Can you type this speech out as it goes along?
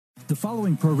The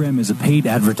following program is a paid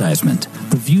advertisement.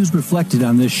 The views reflected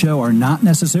on this show are not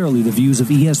necessarily the views of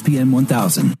ESPN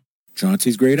 1000.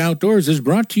 Chauncey's Great Outdoors is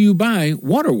brought to you by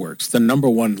Waterworks, the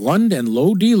 #1 Lund and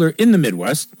Lowe dealer in the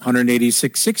Midwest,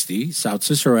 18660 South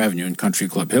Cicero Avenue in Country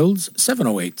Club Hills,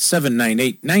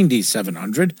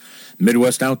 708-798-9700.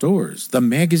 Midwest Outdoors, the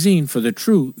magazine for the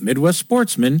true Midwest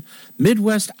sportsman,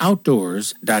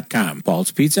 MidwestOutdoors.com.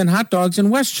 Paul's Pizza and Hot Dogs in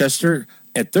Westchester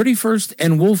at 31st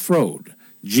and Wolf Road.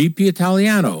 GP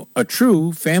Italiano, a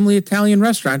true family Italian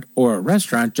restaurant or a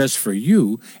restaurant just for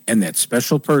you and that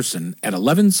special person at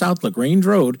 11 South LaGrange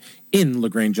Road in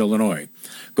LaGrange, Illinois.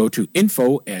 Go to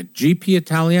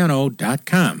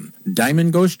info@gpitaliano.com.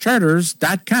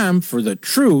 DiamondGhostCharters.com for the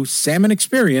true salmon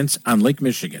experience on Lake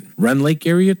Michigan. Rend Lake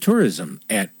Area Tourism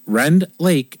at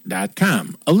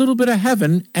rendlake.com. A little bit of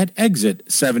heaven at exit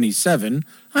 77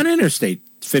 on Interstate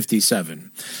 57.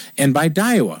 And by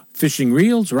Daiwa, fishing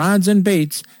reels, rods, and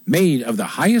baits made of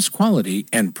the highest quality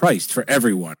and priced for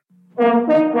everyone.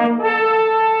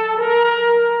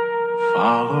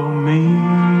 Follow me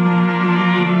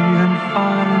and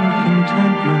find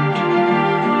contentment.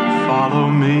 Follow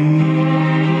me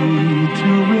to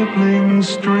rippling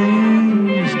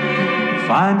streams.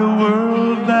 Find a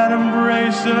world that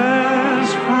embraces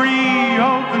free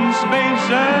open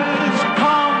spaces.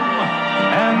 Come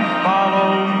and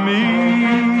follow me.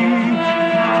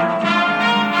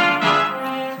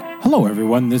 Hello,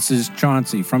 everyone. This is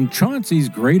Chauncey from Chauncey's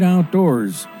Great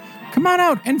Outdoors. Come on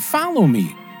out and follow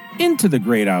me into the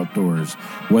great outdoors.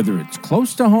 Whether it's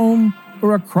close to home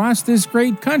or across this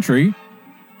great country,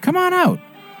 come on out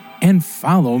and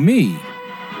follow me.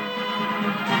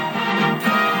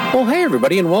 Well, hey,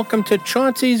 everybody, and welcome to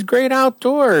Chauncey's Great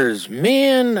Outdoors.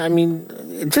 Man, I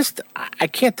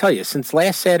can't tell you. Since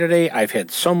last Saturday, I've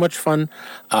had so much fun.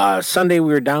 Sunday,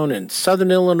 we were down in southern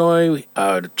Illinois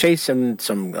chasing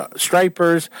some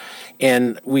stripers,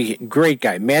 and great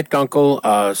guy, Matt Gunkel,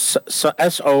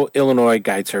 SO Illinois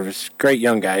Guide Service, great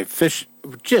young guy. Fish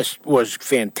just was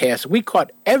fantastic. We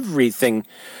caught everything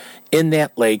in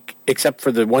that lake, except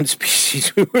for the one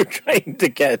species we were trying to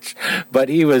catch. But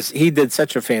he did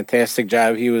such a fantastic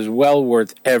job. He was well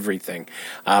worth everything.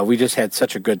 We just had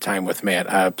such a good time with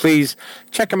Matt. Please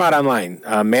check him out online.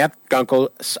 Matt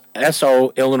Gunkel,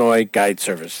 SO Illinois Guide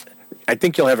Service. I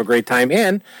think you'll have a great time,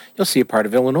 and you'll see a part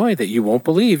of Illinois that you won't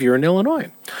believe you're in Illinois.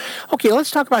 Okay,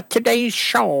 let's talk about today's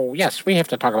show. Yes, we have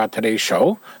to talk about today's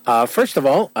show. First of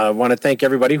all, I want to thank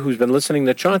everybody who's been listening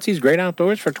to Chauncey's Great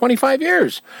Outdoors for 25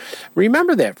 years.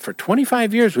 Remember that, for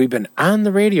 25 years we've been on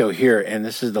the radio here, and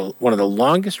this is one of the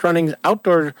longest-running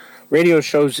outdoor radio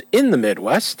shows in the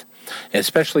Midwest,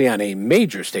 especially on a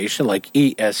major station like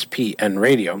ESPN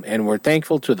Radio. And we're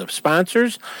thankful to the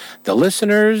sponsors, the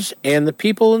listeners, and the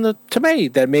people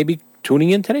that may be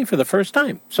tuning in today for the first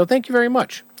time. So thank you very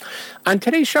much. On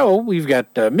today's show, we've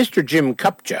got Mr. Jim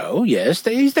Kopjo. Yes,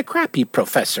 he's the Crappie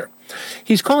professor.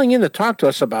 He's calling in to talk to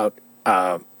us about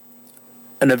an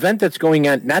event that's going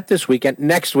on not this weekend,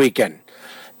 next weekend.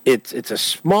 It's a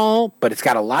small, but it's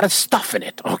got a lot of stuff in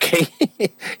it, okay?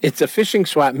 It's a fishing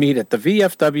swap meet at the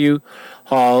VFW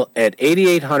Hall at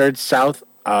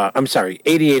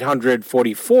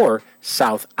 8844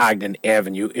 South Ogden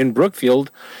Avenue in Brookfield,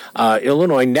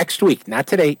 Illinois, next week. Not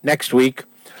today, next week.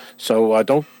 So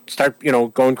don't start,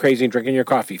 going crazy and drinking your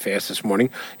coffee fast this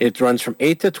morning. It runs from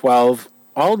 8 to 12.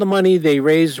 All the money they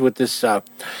raise with this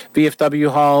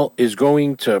VFW Hall is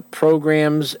going to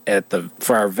programs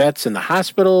for our vets in the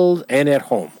hospitals and at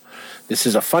home. This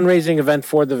is a fundraising event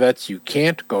for the vets. You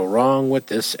can't go wrong with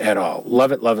this at all.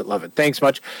 Love it, love it, love it. Thanks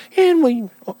much. And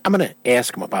I'm going to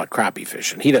ask him about crappie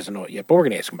fishing. He doesn't know it yet, but we're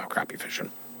going to ask him about crappie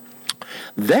fishing.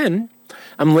 Then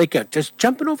I'm just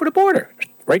jumping over the border,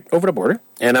 right over the border,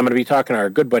 and I'm going to be talking to our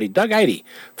good buddy Doug Ide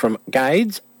from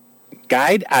Guide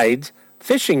Ide's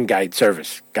Fishing Guide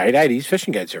Service, Guide Ide's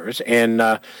Fishing Guide Service,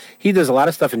 and he does a lot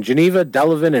of stuff in Geneva,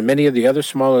 Delavan, and many of the other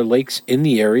smaller lakes in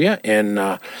the area, and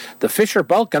the fish are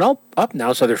bulking up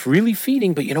now, so they're really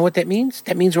feeding, but you know what that means?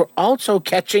 That means we're also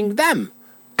catching them.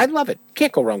 I love it.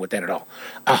 Can't go wrong with that at all.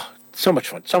 Oh, so much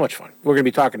fun, so much fun. We're going to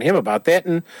be talking to him about that,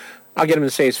 and I'll get him to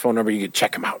say his phone number. You can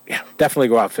check him out. Yeah, definitely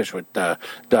go out fish with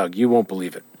Doug. You won't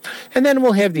believe it. And then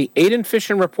we'll have the Aiden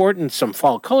fishing report and some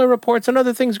fall color reports and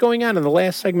other things going on in the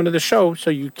last segment of the show, so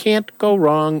you can't go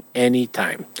wrong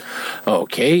anytime.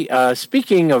 Okay,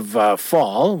 speaking of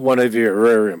fall, one of your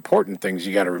very important things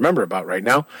you got to remember about right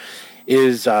now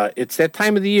is it's that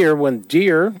time of the year when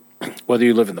deer, whether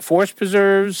you live in the forest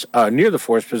preserves, near the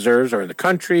forest preserves, or in the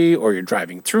country, or you're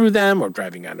driving through them, or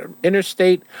driving on an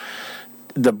interstate,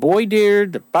 the boy deer,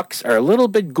 the bucks, are a little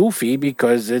bit goofy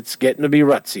because it's getting to be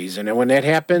rut season. And when that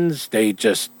happens, they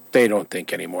just They don't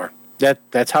think anymore.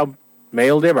 That's how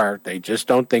male they are. They just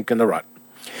don't think in the rut.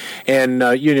 And,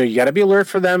 you got to be alert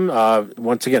for them.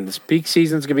 Once again, this peak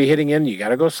season's going to be hitting in. You got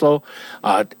to go slow.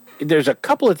 There's a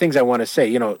couple of things I want to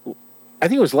say. I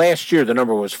think it was last year the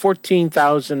number was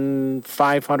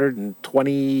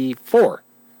 14,524.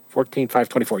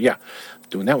 14,524, yeah.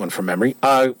 Doing that one from memory.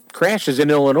 Crashes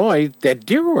in Illinois that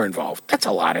deer were involved. That's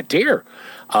a lot of deer.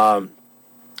 Of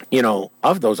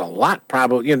those, a lot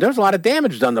probably, there's a lot of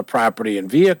damage done to property and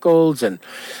vehicles and,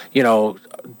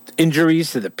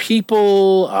 injuries to the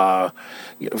people.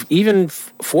 Even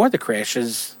for the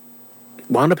crashes,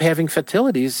 wound up having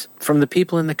fatalities from the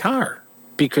people in the car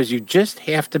because you just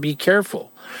have to be careful.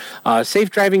 Safe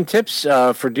driving tips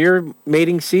for deer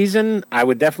mating season. I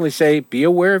would definitely say be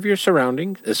aware of your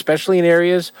surroundings, especially in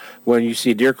areas when you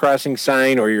see a deer crossing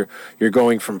sign or you're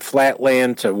going from flat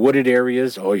land to wooded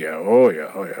areas. Oh yeah.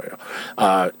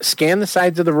 Scan the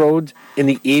sides of the roads in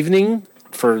the evening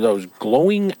for those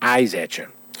glowing eyes at you.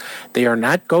 They are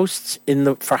not ghosts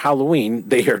for Halloween.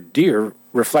 They are deer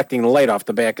reflecting the light off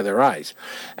the back of their eyes.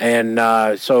 And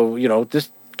this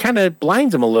kind of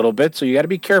blinds them a little bit, so you got to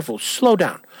be careful. Slow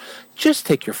down. Just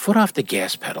take your foot off the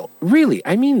gas pedal. Really,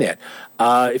 I mean that.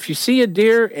 If you see a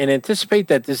deer and anticipate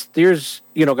that this deer's,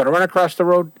 going to run across the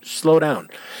road, slow down.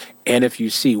 And if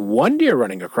you see one deer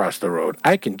running across the road,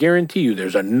 I can guarantee you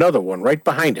there's another one right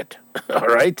behind it. All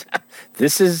right?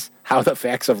 This is how the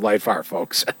facts of life are,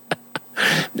 folks.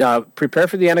 Prepare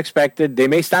for the unexpected. They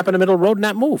may stop in the middle of the road and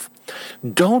not move.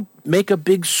 Don't make a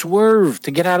big swerve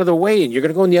to get out of the way, and you're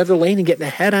going to go in the other lane and get in a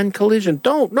head-on collision.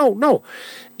 Don't. No.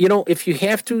 If you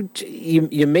have to,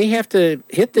 you may have to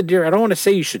hit the deer. I don't want to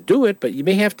say you should do it, but you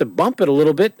may have to bump it a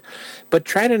little bit. But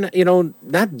try to,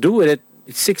 not do it at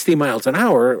 60 miles an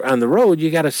hour on the road.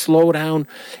 You got to slow down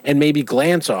and maybe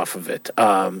glance off of it,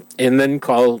 and then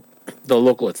call the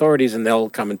local authorities, and they'll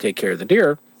come and take care of the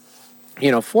deer.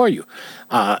 For you.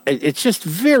 It's just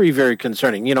very, very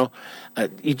concerning. You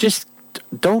just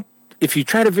don't, if you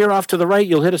try to veer off to the right,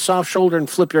 you'll hit a soft shoulder and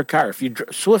flip your car. If you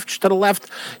switch to the left,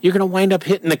 you're going to wind up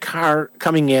hitting the car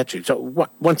coming at you. So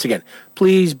once again,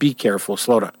 please be careful,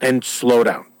 slow down.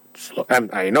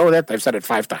 I know that. I've said it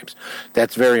 5 times.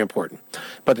 That's very important.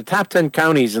 But the top 10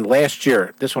 counties in last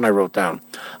year, this one I wrote down,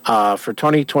 for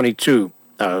 2022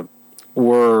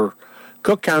 were...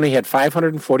 Cook County had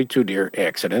 542 deer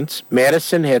accidents.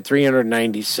 Madison had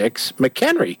 396.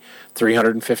 McHenry,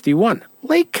 351.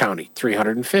 Lake County,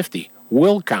 350.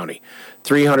 Will County,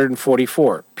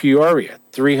 344. Peoria,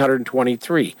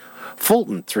 323.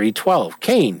 Fulton, 312.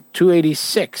 Kane,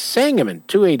 286. Sangamon,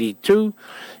 282.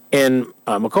 And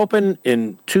Macoupin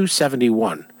in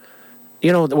 271.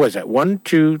 What was that? 1,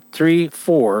 2, 3,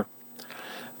 4.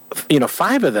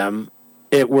 5 of them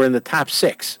were in the top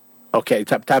 6. Okay,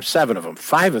 top 7 of them.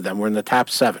 5 of them were in the top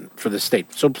 7 for the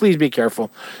state. So please be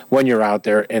careful when you're out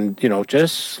there and,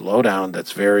 just slow down.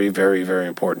 That's very, very, very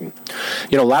important.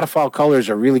 A lot of fall colors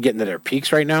are really getting to their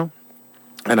peaks right now.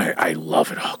 And I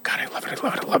love it. Oh, God, I love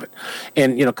it.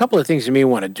 And, a couple of things you may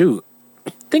want to do.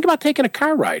 Think about taking a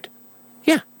car ride.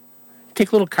 Yeah.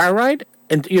 Take a little car ride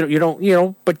and,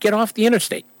 but get off of the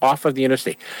interstate.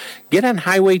 Get on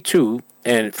Highway 2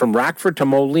 and from Rockford to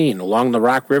Moline along the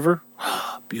Rock River.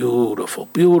 Beautiful,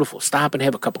 beautiful. Stop and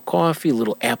have a cup of coffee, a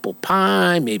little apple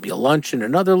pie, maybe a lunch in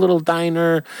another little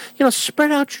diner.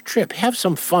 Spread out your trip. Have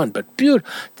some fun. But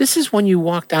this is when you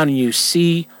walk down and you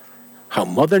see how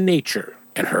Mother Nature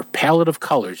and her palette of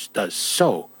colors does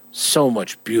so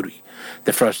much beauty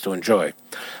for us to enjoy.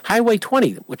 Highway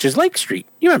 20, which is Lake Street.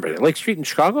 You remember that Lake Street in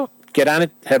Chicago? Get on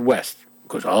it, head west. It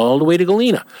goes all the way to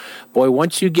Galena. Boy,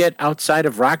 once you get outside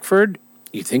of Rockford,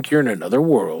 you think you're in another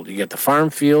world. You get the farm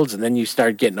fields, and then you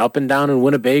start getting up and down in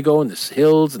Winnebago and the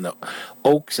hills and the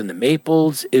oaks and the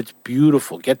maples. It's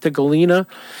beautiful. Get to Galena.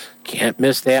 Can't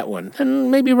miss that one.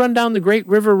 And maybe run down the Great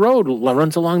River Road,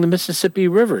 runs along the Mississippi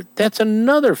River. That's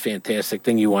another fantastic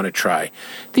thing you want to try.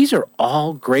 These are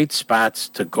all great spots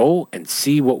to go and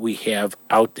see what we have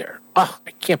out there. Oh,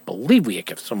 I can't believe we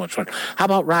have so much fun. How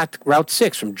about Route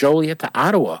 6 from Joliet to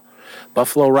Ottawa?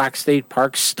 Buffalo Rock State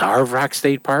Park, Starve Rock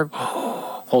State Park.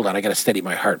 Oh, hold on, I got to steady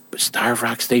my heart. Starve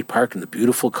Rock State Park and the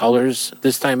beautiful colors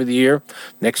this time of the year.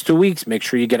 Next 2 weeks, make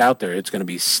sure you get out there. It's going to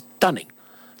be stunning.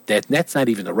 That's not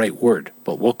even the right word,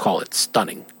 but we'll call it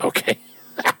stunning, okay?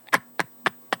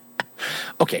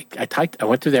 Okay, I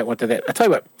went through that. I'll tell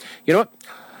you what. You know what?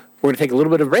 We're going to take a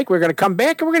little bit of a break. We're going to come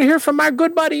back, and we're going to hear from our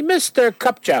good buddy, Mr.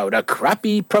 Kopjo, the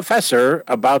Crappie professor,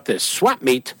 about this swap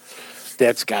meet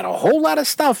that's got a whole lot of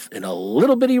stuff in a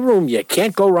little bitty room. You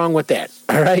can't go wrong with that,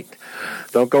 all right?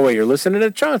 Don't go away. You're listening to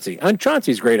Chauncey on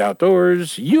Chauncey's Great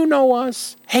Outdoors. You know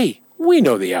us. Hey, we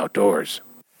know the outdoors.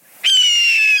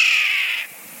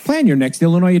 Plan your next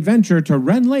Illinois adventure to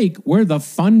Ren Lake, where the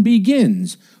fun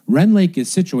begins. Ren Lake is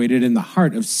situated in the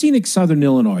heart of scenic southern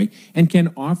Illinois and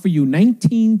can offer you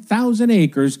 19,000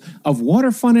 acres of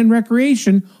water fun and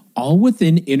recreation, all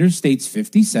within Interstates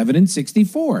 57 and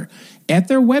 64. At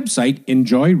their website,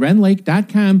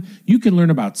 enjoyrenlake.com, you can learn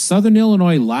about Southern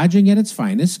Illinois lodging at its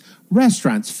finest,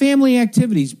 restaurants, family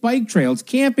activities, bike trails,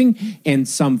 camping, and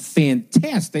some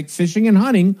fantastic fishing and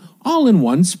hunting, all in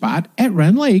one spot at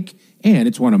Ren Lake. And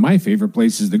it's one of my favorite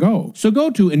places to go. So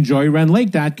go to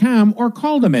enjoyrenlake.com or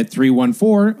call them at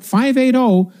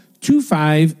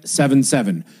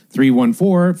 314-580-2577.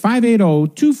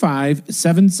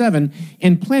 314-580-2577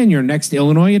 and plan your next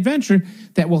Illinois adventure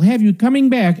that will have you coming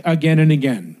back again and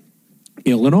again.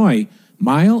 Illinois,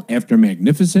 mile after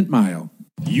magnificent mile.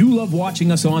 You love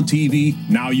watching us on TV?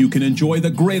 Now you can enjoy the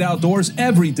great outdoors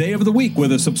every day of the week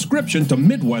with a subscription to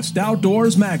Midwest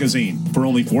Outdoors magazine. For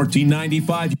only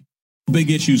 $14.95,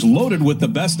 big issues loaded with the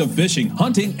best of fishing,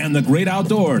 hunting, and the great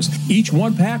outdoors. Each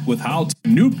one packed with how-to,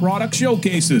 new product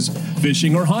showcases.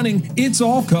 Fishing or hunting, it's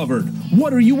all covered.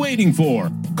 What are you waiting for?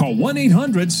 Call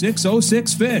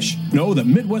 1-800-606-FISH. Know that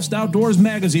Midwest Outdoors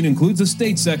magazine includes a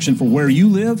state section for where you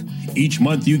live. Each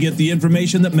month you get the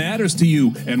information that matters to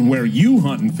you and where you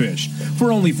hunt and fish.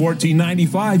 For only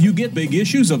 $14.95, you get big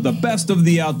issues of the best of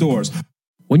the outdoors.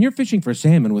 When you're fishing for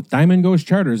salmon with Diamond Ghost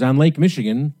Charters on Lake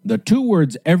Michigan, the two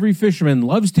words every fisherman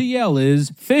loves to yell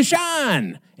is, "Fish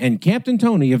on!" And Captain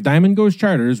Tony of Diamond Ghost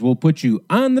Charters will put you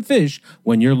on the fish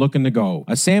when you're looking to go.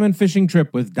 A salmon fishing trip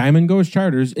with Diamond Ghost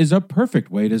Charters is a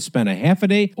perfect way to spend a half a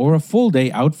day or a full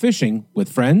day out fishing with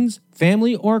friends,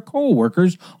 family, or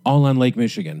co-workers all on Lake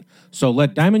Michigan. So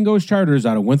let Diamond Ghost Charters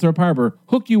out of Winthrop Harbor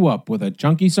hook you up with a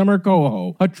chunky summer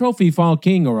coho, a trophy fall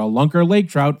king, or a lunker lake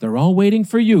trout. They're all waiting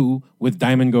for you with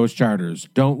Diamond Ghost Charters.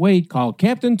 Don't wait. Call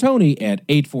Captain Tony at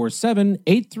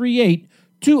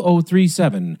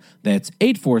 847-838-2037. That's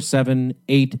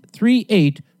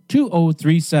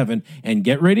 847-838-2037. And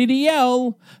get ready to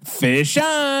yell, "Fish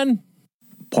on!"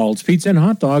 Paul's Pizza and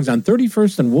Hot Dogs on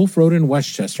 31st and Wolf Road in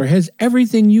Westchester has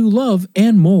everything you love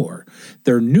and more.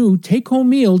 Their new take-home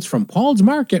meals from Paul's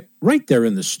Market right there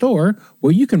in the store,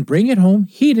 where you can bring it home,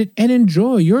 heat it, and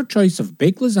enjoy your choice of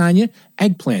baked lasagna,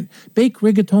 eggplant, baked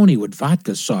rigatoni with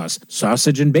vodka sauce,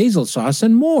 sausage and basil sauce,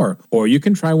 and more. Or you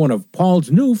can try one of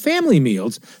Paul's new family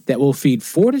meals that will feed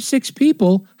 4 to 6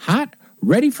 people, hot,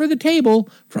 ready for the table,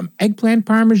 from eggplant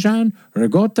parmesan,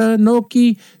 ricotta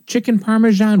gnocchi, chicken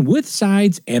parmesan with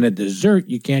sides, and a dessert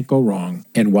you can't go wrong.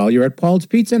 And while you're at Paul's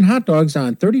Pizza and Hot Dogs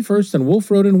on 31st and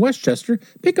Wolf Road in Westchester,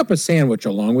 pick up a sandwich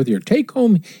along with your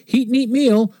take-home heat and eat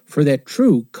meal for that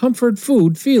true comfort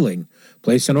food feeling.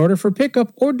 Place an order for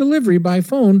pickup or delivery by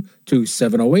phone to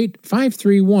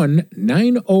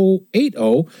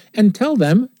 708-531-9080 and tell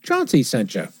them Chauncey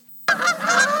sent you.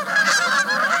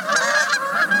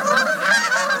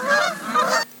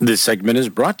 This segment is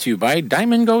brought to you by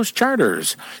Diamond Ghost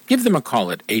Charters. Give them a call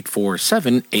at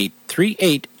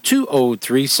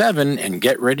 847-838-2037 and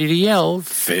get ready to yell,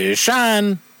 "Fish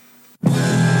on!"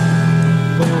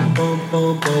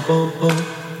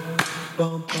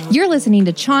 You're listening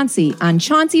to Chauncey on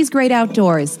Chauncey's Great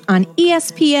Outdoors on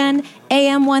ESPN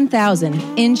AM 1000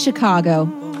 in Chicago.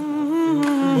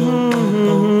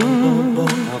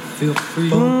 I feel free.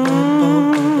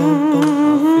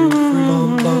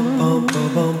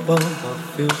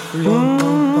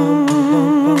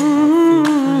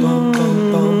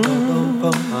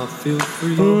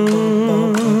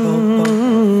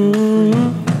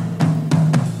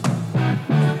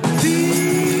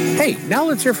 Hey, now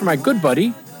let's hear from my good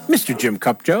buddy, Mr. Jim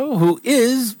Kopjo, who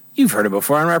is, you've heard him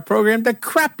before on our program, the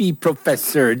Crappie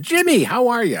Professor. Jimmy, how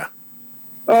are you?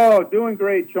 Oh, doing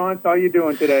great, Sean. How you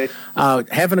doing today?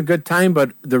 Having a good time,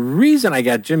 but the reason I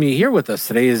got Jimmy here with us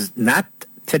today is not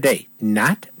today.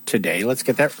 Let's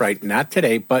get that right. Not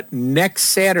today, but next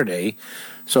Saturday.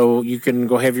 So you can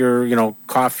go have your,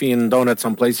 coffee and donuts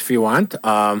someplace if you want.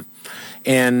 And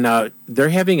they're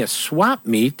having a swap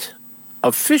meet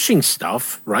of fishing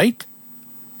stuff, right?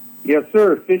 Yes,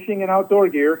 sir. Fishing and outdoor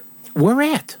gear. Where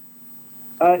at?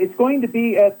 It's going to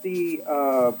be at the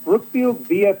Brookfield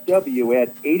VFW at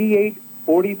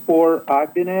 8844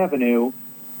 Ogden Avenue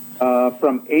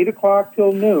from 8 o'clock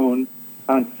till noon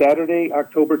on Saturday,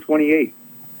 October 28th.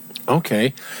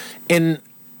 Okay. And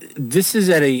this is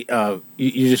at a,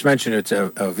 you just mentioned it's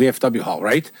a VFW hall,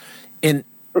 right? And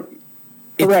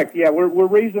correct. Yeah, we're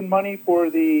raising money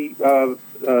for the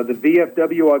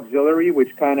VFW auxiliary,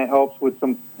 which kind of helps with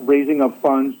some raising of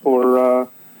funds for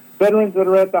veterans that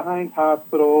are at the Hines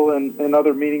Hospital and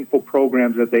other meaningful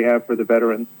programs that they have for the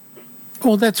veterans.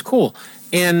 Oh, that's cool.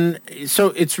 And so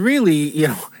it's really,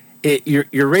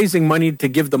 you're raising money to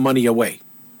give the money away.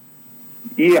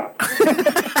 Yeah.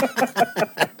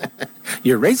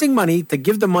 You're raising money to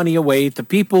give the money away to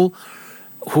people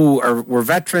who were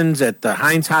veterans at the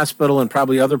Heinz Hospital and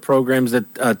probably other programs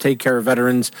that take care of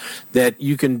veterans that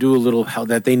you can do a little help,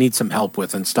 that they need some help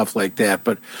with and stuff like that.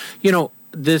 But,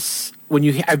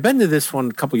 I've been to this one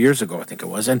a couple years ago, I think it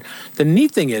was, and the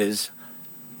neat thing is,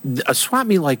 a swap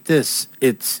meet like this,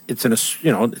 it's in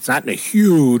it's not in a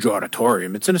huge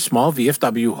auditorium. It's in a small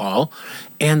VFW hall,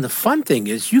 and the fun thing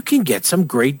is you can get some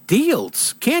great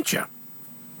deals, can't you?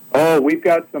 Oh, we've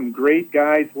got some great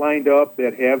guys lined up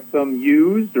that have some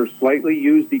used or slightly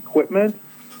used equipment.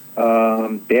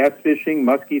 Bass fishing,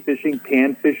 muskie fishing,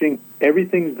 pan fishing,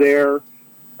 everything's there.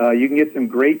 You can get some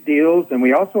great deals, and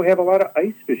we also have a lot of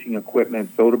ice fishing equipment,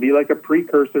 so it'll be like a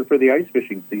precursor for the ice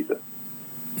fishing season.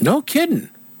 No kidding.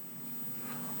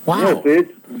 Wow. Yes,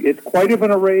 it's quite of an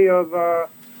array of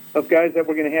guys that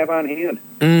we're going to have on hand.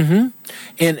 Mm-hmm.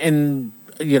 And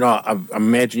I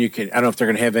imagine you can. I don't know if they're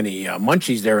going to have any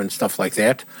munchies there and stuff like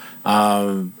that,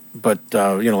 but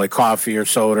like coffee or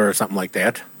soda or something like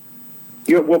that.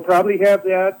 Yeah, we'll probably have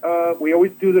that. We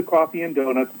always do the coffee and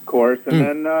donuts, of course, and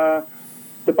then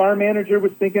the bar manager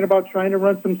was thinking about trying to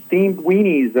run some steamed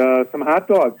weenies, some hot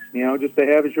dogs, just to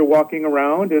have as you're walking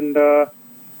around, and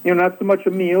not so much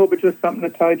a meal, but just something to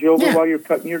tide you over while you're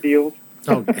cutting your deals.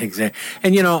 Oh, exactly.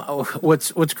 And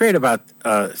what's great about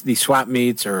these swap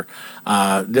meets, or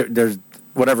there's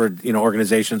whatever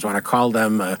organizations want to call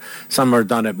them. Some are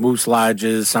done at moose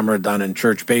lodges, some are done in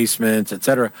church basements,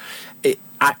 etc.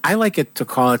 I like it to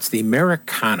call it the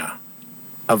Americana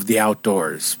of the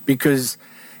outdoors, because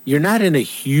you're not in a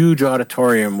huge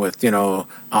auditorium with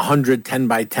 100 10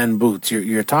 by 10 booths.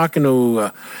 You're talking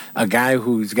to a guy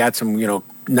who's got some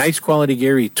nice quality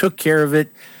gear. He took care of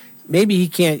it. Maybe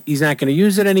he's not going to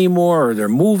use it anymore, or they're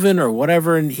moving or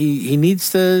whatever, and he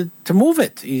needs to move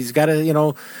it. He's got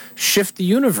to, shift the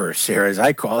universe here, as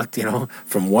I call it,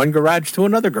 from one garage to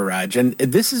another garage. And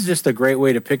this is just a great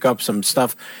way to pick up some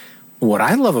stuff. What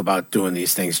I love about doing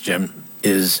these things, Jim,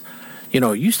 is,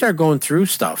 you start going through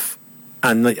stuff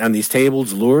on these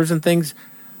tables, lures and things.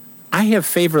 I have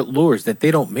favorite lures that they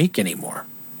don't make anymore.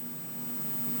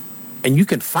 And you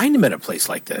can find them at a place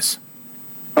like this.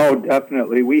 Oh,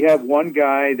 definitely. We have one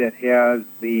guy that has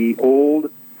the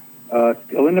old,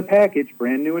 still in the package,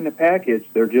 brand new in the package.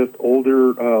 They're just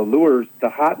older lures, the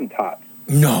Hottentots.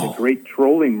 No. The great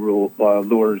trolling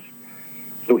lures.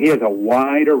 So he has a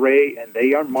wide array, and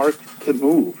they are marked to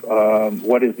move.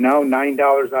 What is now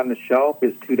 $9 on the shelf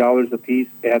is $2 a piece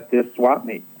at this swap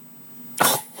meet.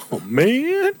 Oh,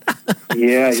 man.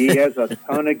 Yeah, he has a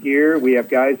ton of gear. We have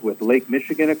guys with Lake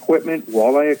Michigan equipment,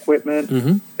 walleye equipment,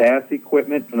 bass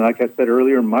equipment, and like I said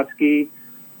earlier, muskie.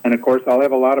 And, of course, I'll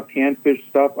have a lot of panfish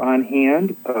stuff on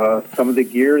hand. Some of the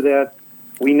gear that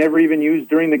we never even used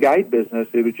during the guide business.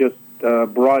 It was just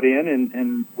brought in,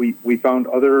 and we found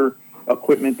other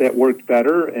equipment that worked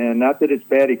better. And not that it's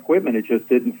bad equipment, it just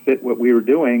didn't fit what we were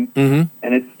doing. And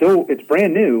it's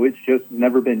brand new. It's just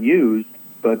never been used.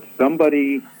 But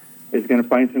somebody is going to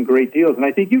find some great deals. And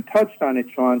I think you touched on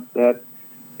it, Sean, that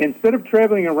instead of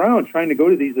traveling around trying to go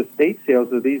to these estate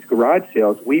sales or these garage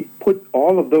sales, we put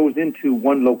all of those into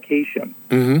one location.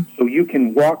 So you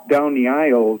can walk down the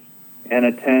aisles and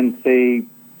attend, say,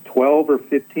 12 or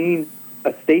 15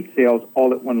 estate sales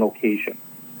all at one location.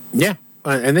 Yeah,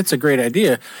 and it's a great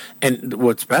idea. And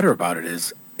what's better about it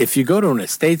is, if you go to an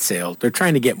estate sale, they're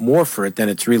trying to get more for it than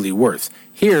it's really worth.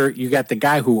 Here, you got the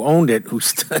guy who owned it,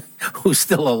 who's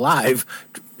still alive,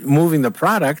 moving the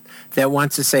product, that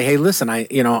wants to say, "Hey, listen,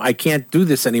 I can't do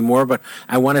this anymore, but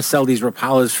I want to sell these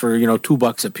Rapalas for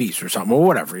 $2 a piece or something, or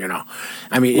whatever."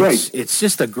 I mean, it's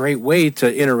just a great way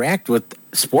to interact with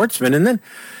sportsmen. And then,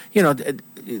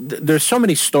 there's so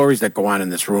many stories that go on in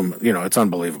this room. It's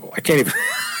unbelievable. I can't even.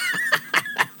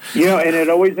 And it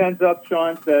always ends up,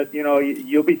 Sean, that,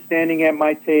 you'll be standing at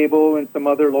my table and some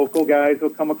other local guys will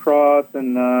come across,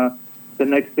 and the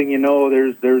next thing you know,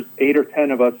 there's 8 or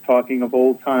 10 of us talking of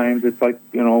old times. It's like,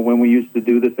 when we used to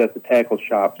do this at the tackle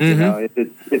shops.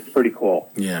 It's pretty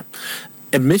cool. Yeah.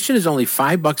 Admission is only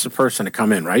 $5 a person to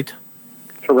come in, right?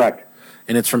 Correct.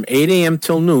 And it's from 8 a.m.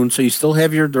 till noon, so you still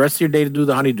have the rest of your day to do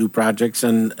the honeydew projects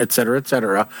and et cetera, et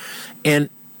cetera. And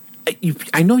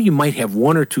I know you might have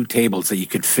 1 or 2 tables that you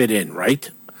could fit in,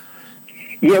 right?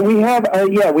 Yeah, we have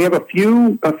a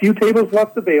few tables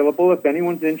left available if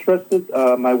anyone's interested.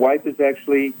 My wife is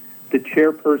actually the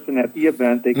chairperson at the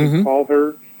event. They can call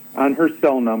her on her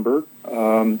cell number,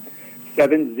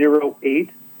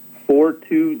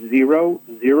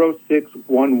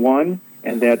 708-420-0611,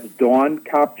 and that's Dawn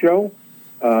Kopjo.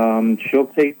 She'll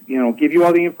give you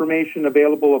all the information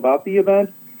available about the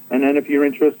event, and then if you're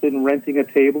interested in renting a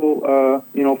table,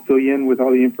 fill you in with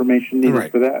all the information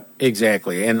needed for that.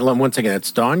 Exactly. And once again,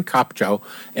 it's Dawn Kopjo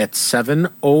at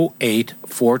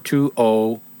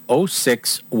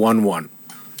 708-420-0611.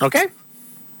 Okay?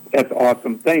 That's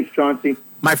awesome. Thanks, Chauncey.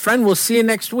 My friend, we'll see you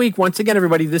next week. Once again,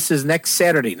 everybody, this is next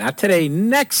Saturday. Not today,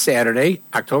 next Saturday,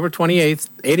 October 28th,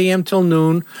 8 a.m. till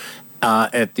noon,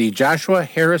 at the Joshua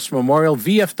Harris Memorial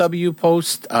VFW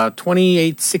Post.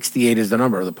 2868 is the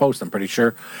number of the post, I'm pretty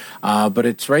sure. But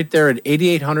it's right there at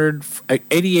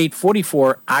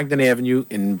 8844 Ogden Avenue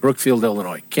in Brookfield,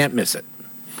 Illinois. Can't miss it.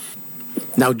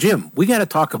 Now, Jim, we got to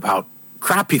talk about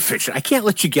crappie fishing. I can't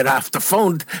let you get off the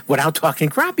phone without talking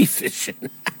crappie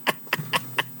fishing.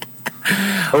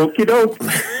 Okie doke.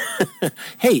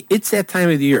 Hey, it's that time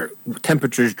of the year.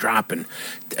 Temperatures dropping.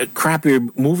 Crappie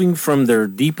are moving from their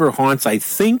deeper haunts, I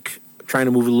think, trying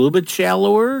to move a little bit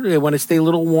shallower. They want to stay a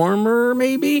little warmer,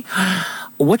 maybe.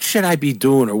 What should I be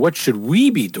doing, or what should we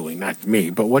be doing? Not me,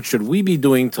 but what should we be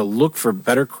doing to look for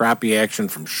better crappie action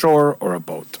from shore or a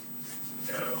boat?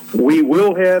 We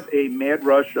will have a mad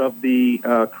rush of the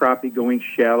crappie going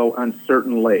shallow on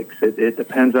certain lakes. It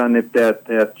depends on if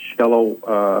that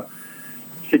shallow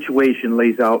situation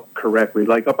lays out correctly.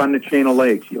 Like up on the chain of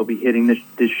lakes, you'll be hitting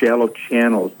the shallow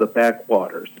channels, the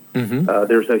backwaters. Mm-hmm.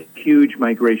 There's a huge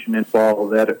migration in fall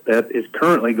that is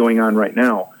currently going on right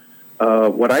now.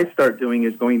 What I start doing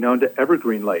is going down to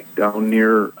Evergreen Lake, down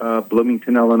near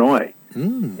Bloomington, Illinois.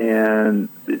 And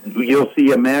you'll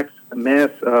see a mass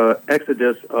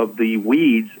exodus of the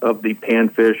weeds of the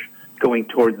panfish going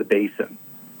toward the basin.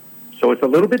 So it's a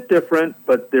little bit different,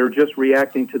 but they're just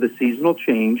reacting to the seasonal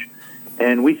change.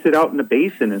 And we sit out in the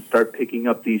basin and start picking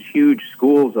up these huge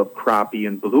schools of crappie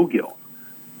and bluegill.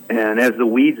 And as the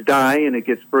weeds die and it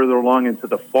gets further along into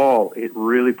the fall, it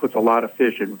really puts a lot of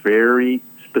fish in very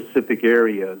specific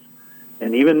areas.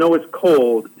 And even though it's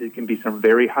cold, it can be some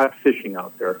very hot fishing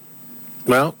out there.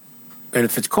 Well, and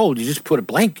if it's cold, you just put a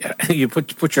blanket. You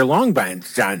put your long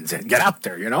johns in. Get out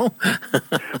there,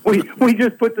 we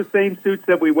just put the same suits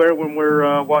that we wear when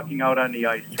we're walking out on the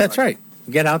ice. That's right.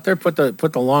 Get out there, put the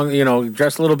long,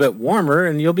 dress a little bit warmer,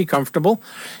 and you'll be comfortable.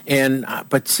 And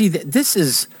but see, this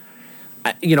is,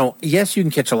 yes, you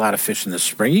can catch a lot of fish in the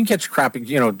spring. You can catch crappie.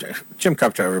 Jim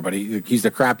Kopjo, everybody, he's the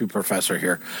crappie professor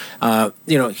here.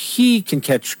 He can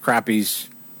catch crappies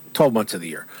 12 months of the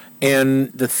year.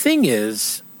 And the thing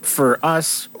is, for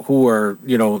us who are,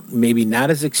 maybe not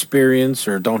as experienced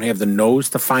or don't have the nose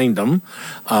to find them,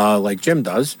 like Jim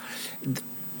does,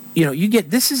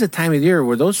 this is a time of the year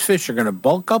where those fish are going to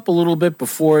bulk up a little bit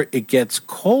before it gets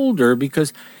colder,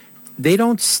 because they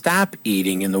don't stop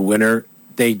eating in the winter.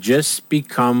 They just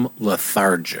become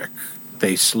lethargic.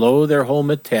 They slow their whole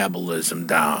metabolism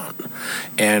down.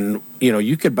 And,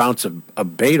 you could bounce a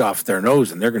bait off their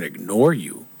nose and they're going to ignore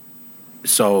you.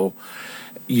 So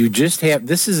you just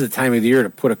this is the time of the year to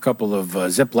put a couple of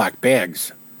Ziploc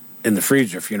bags in the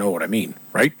freezer, if you know what I mean,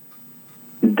 right?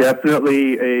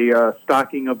 Definitely a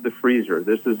stocking of the freezer.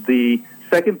 This is the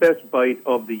second best bite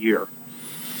of the year.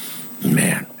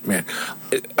 Man.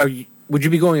 Would you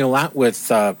be going a lot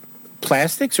with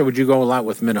plastics, or would you go a lot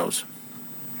with minnows?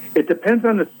 It depends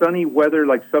on the sunny weather.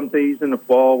 Like some days in the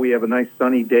fall, we have a nice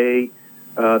sunny day.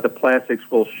 The plastics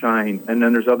will shine. And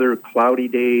then there's other cloudy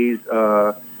days,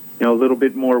 a little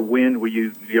bit more wind where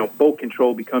boat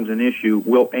control becomes an issue.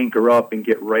 We'll anchor up and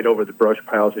get right over the brush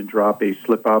piles and drop a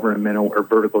slip bobber and minnow or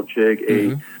vertical jig,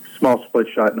 a small split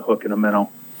shot and hook and a minnow.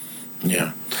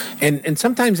 Yeah. And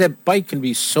sometimes that bite can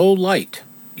be so light,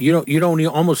 you don't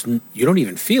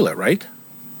even feel it, right?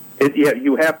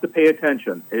 You have to pay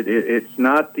attention. It's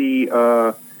not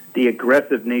the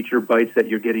aggressive nature bites that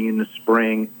you're getting in the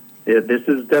spring. This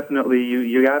is definitely,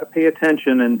 you got to pay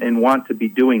attention and want to be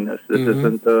doing this. This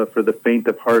isn't for the faint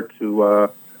of heart to,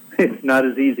 it's not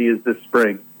as easy as this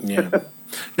spring. Yeah.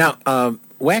 Now,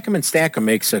 Whack-'em and Stack-'em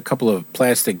makes a couple of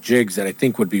plastic jigs that I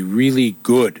think would be really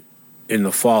good in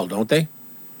the fall, don't they?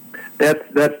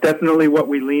 That's definitely what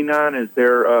we lean on, is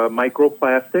their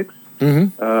microplastics.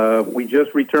 We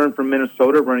just returned from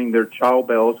Minnesota running their chow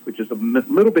bells, which is a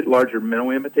little bit larger minnow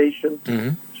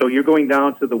imitation. So you're going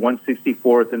down to the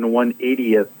 164th and the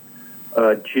 180th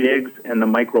jigs and the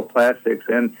microplastics,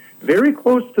 and very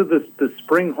close to the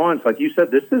spring haunts. Like you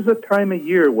said, this is a time of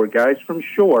year where guys from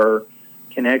shore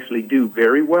can actually do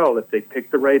very well if they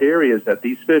pick the right areas. That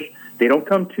these fish, they don't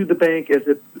come to the bank as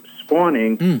if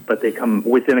spawning, but they come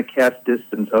within a cast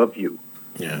distance of you.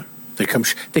 Yeah. They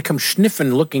come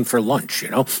sniffing, looking for lunch,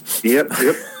 Yep.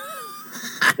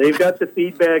 They've got the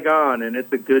feed bag on, and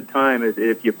it's a good time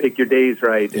if you pick your days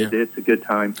right. Yeah. It's a good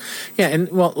time. Yeah, and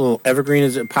well, Evergreen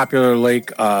is a popular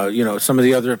lake. Some of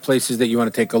the other places that you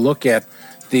want to take a look at,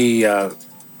 the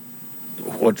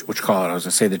what you call it? I was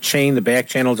going to say the chain, the back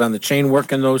channels on the chain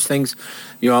work in those things.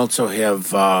 You also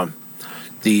have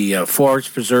the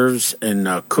forest preserves in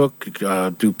Cook,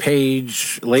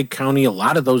 DuPage, Lake County. A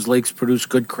lot of those lakes produce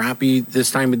good crappie this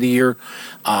time of the year.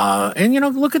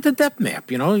 And look at the depth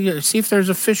map. You see if there's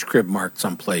a fish crib marked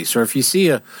someplace, or if you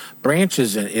see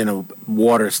branches in a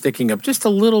water sticking up just a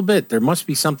little bit, there must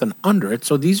be something under it.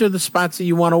 So these are the spots that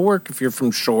you want to work if you're from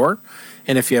shore.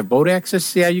 And if you have boat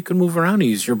access, yeah, you can move around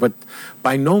easier. But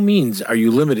by no means are you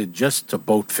limited just to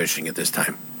boat fishing at this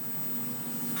time.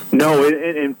 No,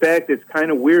 in fact, it's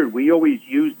kind of weird. We always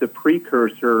use the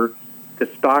precursor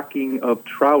to stocking of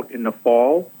trout in the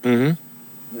fall. Mm-hmm.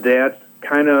 That's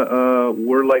kind of,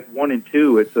 we're like 1 and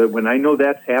 2. It's when I know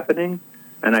that's happening,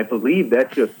 and I believe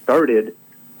that just started,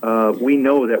 we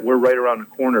know that we're right around the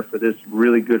corner for this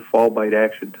really good fall bite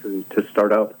action to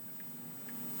start up.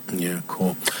 Yeah,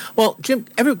 cool. Well, Jim,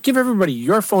 give everybody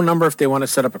your phone number if they want to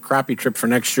set up a crappie trip for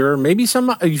next year. Maybe if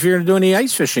you're going to do any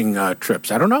ice fishing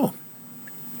trips. I don't know.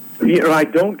 I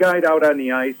don't guide out on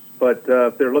the ice, but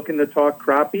if they're looking to talk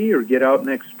crappie or get out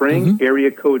next spring,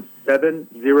 area code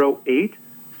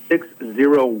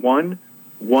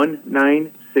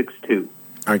 708-601-1962. All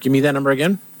right, give me that number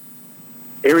again.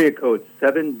 Area code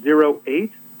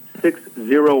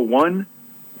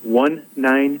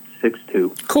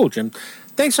 708-601-1962. Cool, Jim.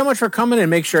 Thanks so much for coming,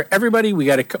 and make sure everybody, we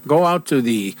got to go out to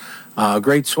the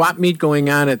great swap meet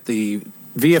going on at the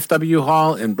VFW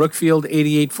Hall in Brookfield,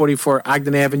 8844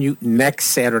 Ogden Avenue next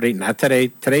Saturday, not today.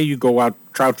 Today you go out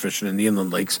trout fishing in the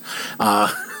inland lakes for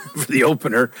the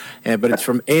opener, but it's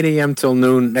from 8 a.m. till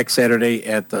noon next Saturday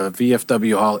at the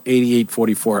VFW Hall,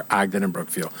 8844 Ogden and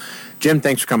Brookfield. Jim,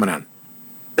 thanks for coming on.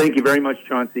 Thank you very much,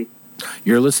 Chauncey.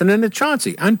 You're listening to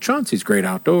Chauncey on Chauncey's Great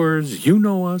Outdoors. You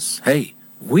know us. Hey,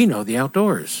 we know the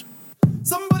outdoors.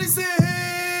 Somebody say,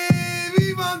 hey,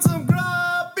 we want some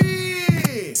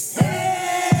crappie.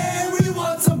 Hey, we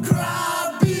want some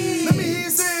crappie. Let me hear you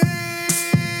say,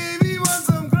 hey, we want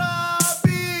some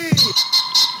crappie.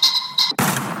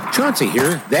 Chauncey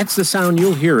here. That's the sound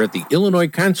you'll hear at the Illinois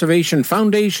Conservation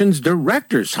Foundation's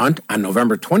Director's Hunt on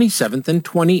November 27th and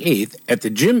 28th at the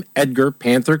Jim Edgar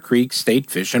Panther Creek State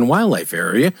Fish and Wildlife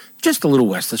Area, just a little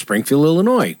west of Springfield,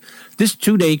 Illinois. This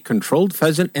 2-day controlled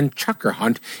pheasant and chukar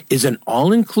hunt is an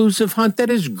all-inclusive hunt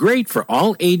that is great for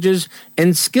all ages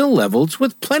and skill levels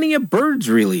with plenty of birds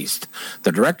released.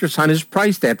 The Director's Hunt is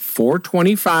priced at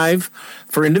 $425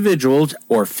 for individuals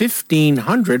or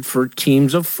 $1,500 for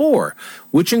teams of 4,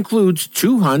 which includes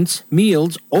 2 hunts,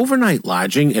 meals, overnight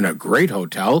lodging in a great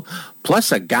hotel,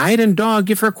 plus a guide and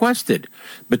dog if requested.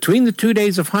 Between the 2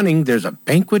 days of hunting, there's a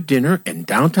banquet dinner in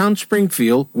downtown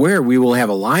Springfield where we will have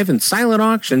a live and silent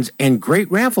auctions and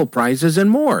great raffle prizes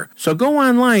and more. So go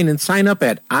online and sign up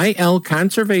at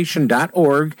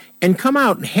ilconservation.org and come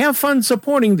out and have fun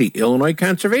supporting the Illinois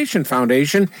Conservation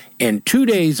Foundation and 2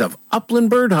 days of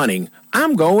upland bird hunting.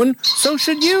 I'm going, so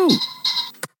should you.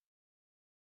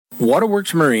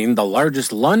 Waterworks Marine, the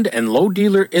largest Lund and Lowe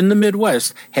dealer in the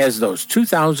Midwest, has those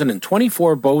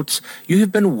 2024 boats you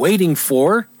have been waiting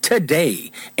for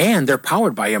today, and they're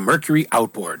powered by a Mercury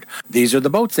outboard. These are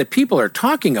the boats that people are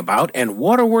talking about, and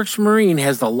Waterworks Marine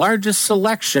has the largest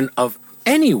selection of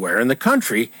anywhere in the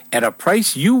country at a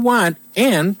price you want,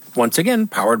 and, once again,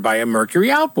 powered by a Mercury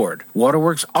outboard.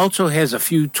 Waterworks also has a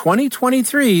few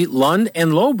 2023 Lund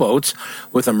and Lowe boats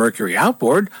with a Mercury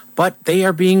outboard, but they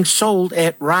are being sold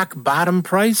at rock-bottom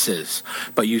prices.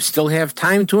 But you still have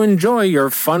time to enjoy your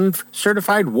fun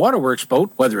certified Waterworks boat,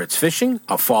 whether it's fishing,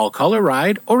 a fall color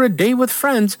ride, or a day with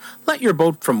friends. Let your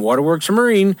boat from Waterworks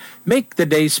Marine make the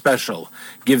day special.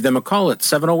 Give them a call at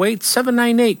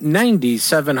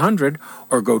 708-798-9700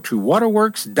 or go to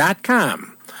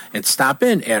waterworks.com. and stop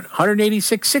in at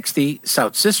 18660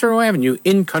 South Cicero Avenue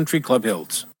in Country Club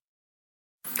Hills.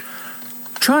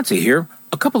 Chauncey here.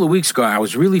 A couple of weeks ago, I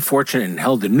was really fortunate and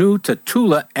held the new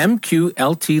Tatula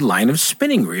MQLT line of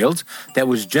spinning reels that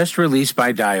was just released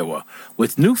by Daiwa,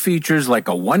 with new features like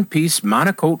a one-piece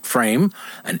monocoque frame,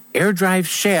 an air drive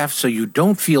shaft so you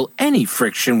don't feel any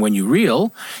friction when you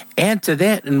reel. Add to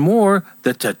that and more,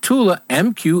 the Tatula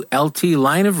MQLT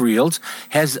line of reels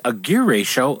has a gear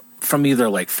ratio from either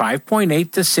like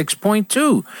 5.8 to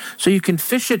 6.2. So you can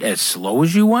fish it as slow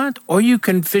as you want, or you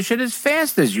can fish it as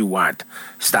fast as you want.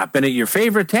 Stop in at your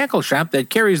favorite tackle shop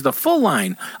that carries the full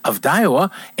line of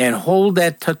Daiwa and hold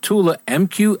that Tatula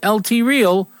MQLT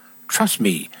reel. Trust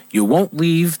me, you won't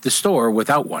leave the store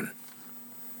without one.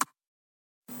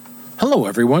 Hello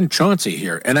everyone, Chauncey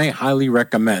here, and I highly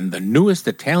recommend the newest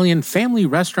Italian family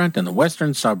restaurant in the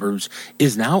western suburbs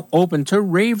is now open to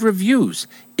rave reviews.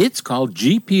 It's called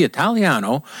GP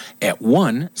Italiano at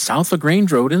 1 South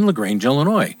LaGrange Road in LaGrange,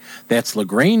 Illinois. That's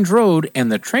LaGrange Road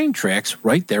and the train tracks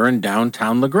right there in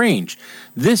downtown LaGrange.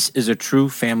 This is a true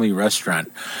family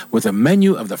restaurant with a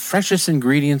menu of the freshest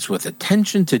ingredients with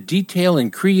attention to detail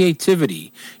and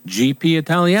creativity. GP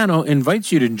Italiano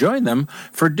invites you to join them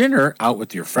for dinner out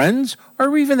with your friends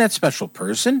or even that special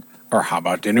person. Or how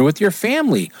about dinner with your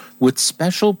family with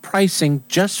special pricing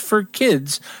just for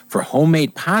kids for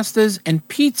homemade pastas and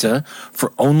pizza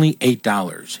for only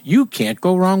 $8. You can't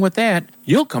go wrong with that.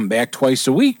 You'll come back twice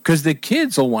a week because the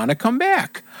kids will want to come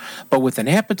back. But with an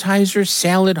appetizer,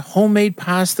 salad, homemade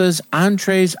pastas,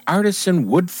 entrees, artisan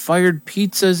wood-fired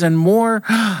pizzas, and more,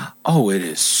 oh, it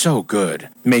is so good.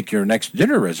 Make your next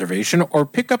dinner reservation or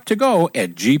pick up to go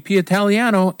at GP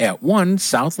Italiano at 1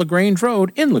 South LaGrange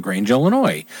Road in LaGrange,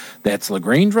 Illinois. That's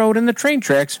LaGrange Road and the train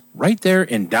tracks right there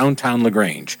in downtown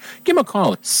LaGrange. Give them a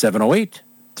call at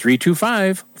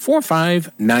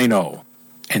 708-325-4590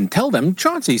 and tell them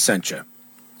Chauncey sent you.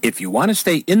 If you want to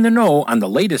stay in the know on the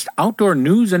latest outdoor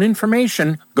news and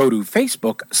information, go to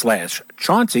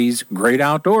Facebook/Chauncey's Great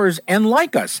Outdoors and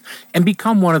like us and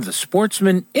become one of the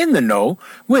sportsmen in the know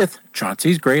with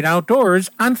Chauncey's Great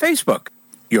Outdoors on Facebook.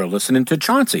 You're listening to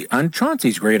Chauncey on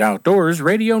Chauncey's Great Outdoors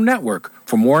Radio Network.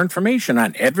 For more information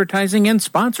on advertising and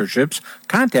sponsorships,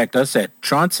 contact us at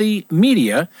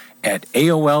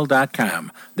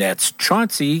chaunceymedia@aol.com. That's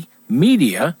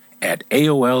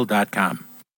chaunceymedia@aol.com.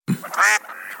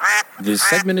 This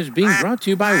segment is being brought to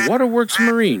you by Waterworks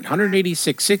Marine,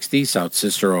 18660 South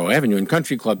Cicero Avenue in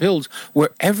Country Club Hills,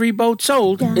 where every boat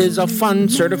sold is a fun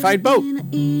certified boat. In a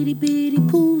itty bitty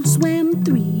pool swam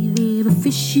 3 little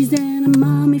fishies and a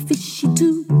mommy fishy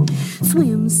too.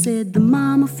 Swim, said the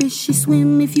mama fishy,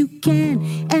 swim if you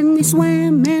can. And they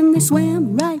swam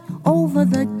right over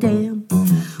the dam.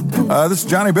 This is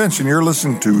Johnny Bench, and you're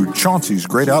listening to Chauncey's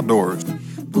Great Outdoors.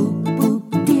 Boop,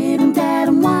 boop, did-em,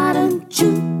 dad-em, why don't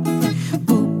you?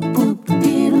 Boop, boop,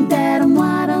 did-em, dad-em,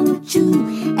 why don't you?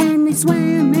 And they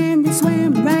swam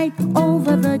right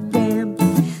over the dam.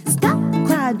 Stop,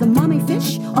 cried the mommy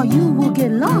fish, or you will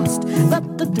get lost.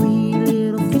 But the 3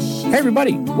 little fishes... Hey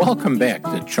everybody, welcome back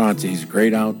to Chauncey's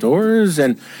Great Outdoors.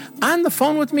 And on the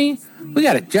phone with me, we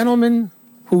got a gentleman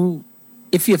who,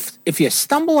 if you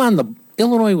stumble on the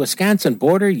Illinois-Wisconsin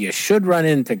border, you should run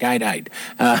into Guide Ide.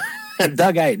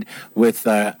 Doug Ide with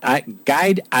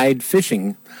Guide Ide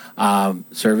Fishing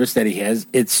service that he has.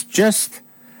 It's just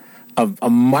a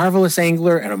marvelous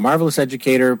angler and a marvelous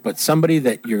educator, but somebody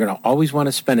that you're going to always want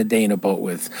to spend a day in a boat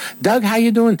with. Doug, how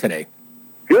you doing today?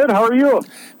 Good. How are you?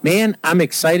 Man, I'm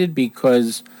excited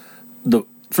because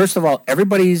first of all,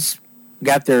 everybody's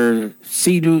got their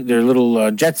their little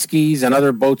jet skis and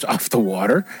other boats off the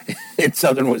water in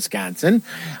southern Wisconsin,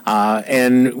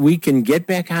 and we can get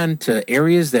back onto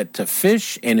areas to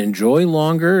fish and enjoy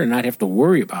longer and not have to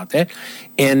worry about that.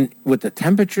 And with the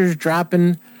temperatures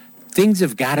dropping, things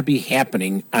have got to be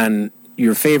happening on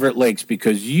your favorite lakes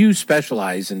because you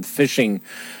specialize in fishing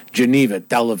Geneva,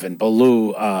 Delavan,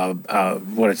 Baloo,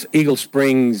 Eagle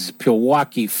Springs,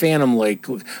 Pewaukee, Phantom Lake,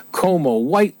 Como,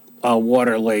 White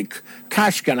Water Lake,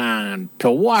 Kashkanan,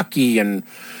 Pewaukee, and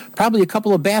probably a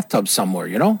couple of bathtubs somewhere,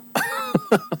 you know?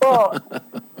 Well,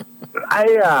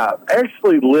 I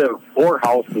actually live 4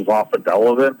 houses off of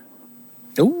Delavan.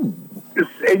 Ooh.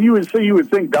 And you would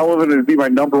think Delavan would be my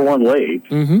number 1 lake,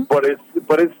 but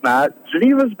it's not.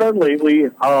 Geneva's been lately.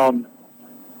 I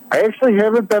actually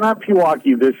haven't been on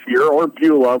Pewaukee this year or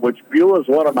Beulah, which Beulah is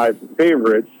one of my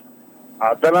favorites.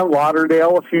 I've been on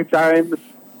Lauderdale a few times.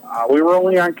 We were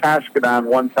only on Kashkanan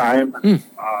one time. We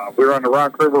were on the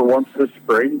Rock River once this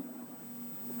spring.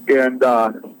 And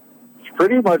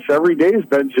pretty much every day has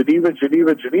been Geneva.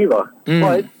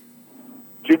 But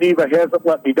Geneva hasn't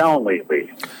let me down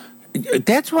lately.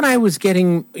 That's what I was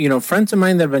getting, friends of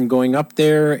mine that have been going up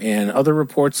there and other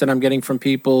reports that I'm getting from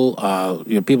people,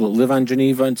 people that live on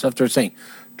Geneva and stuff, they're saying,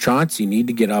 Chauncey, you need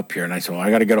to get up here. And I said, well,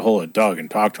 I got to get a hold of Doug and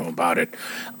talk to him about it.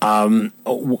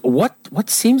 What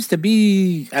seems to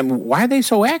be, why are they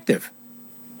so active?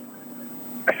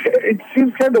 It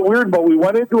seems kind of weird, but we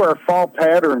went into our fall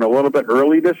pattern a little bit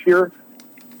early this year.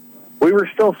 We were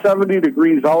still 70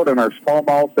 degrees out, and our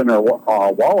smallmouth and our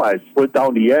walleyes slid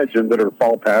down the edge into their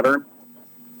fall pattern.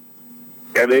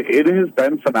 And it has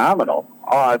been phenomenal.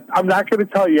 I'm not going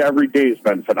to tell you every day has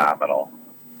been phenomenal,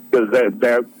 because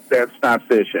that's not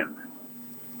fishing.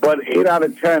 But 8 out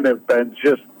of 10 have been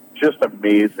just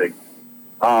amazing.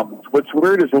 What's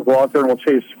weird is we'll go out there and we'll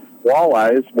chase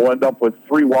walleyes. We'll end up with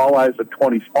 3 walleyes and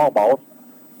 20 smallmouth.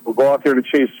 We'll go out there to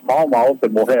chase smallmouth,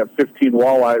 and we'll have 15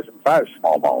 walleyes and 5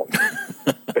 smallmouth.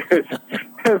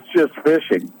 It's just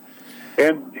fishing.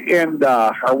 And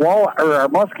our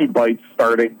muskie bite's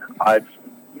starting. It's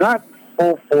not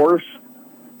full force,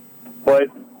 but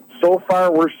so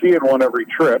far we're seeing one every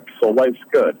trip, so life's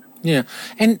good. Yeah,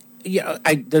 and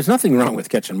there's nothing wrong with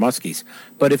catching muskies,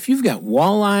 but if you've got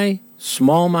walleye,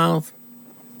 smallmouth,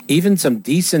 even some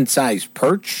decent-sized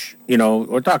perch,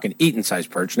 we're talking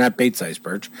eating-sized perch, not bait-sized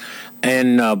perch,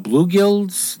 and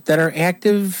bluegills that are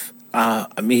active,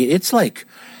 it's like,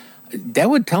 that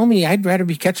would tell me I'd rather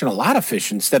be catching a lot of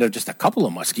fish instead of just a couple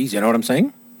of muskies, you know what I'm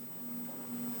saying?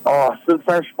 Oh, since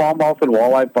our smallmouth and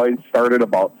walleye bite started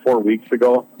about 4 weeks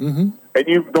ago, and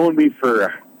you've known me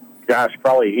for,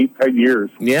 probably 8-10 years.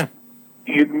 Yeah.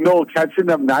 Catching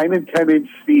them 9 and 10-inch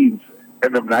seeds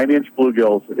and them 9-inch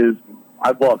bluegills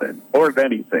I love it, more than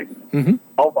anything.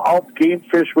 I'll game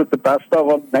fish with the best of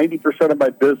them. 90% of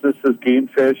my business is game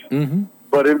fish.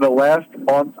 But in the last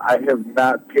month, I have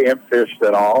not pan fished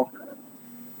at all.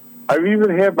 I've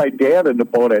even had my dad in the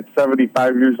boat at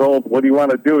 75 years old. What do you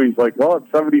want to do? He's like, well, at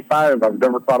 75, I've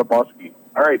never caught a muskie.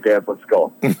 All right, Dad, let's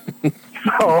go.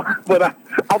 But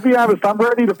I'll be honest, I'm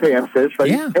ready to pan fish. I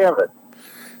just haven't.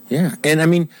 Yeah,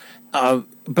 and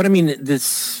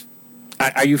this...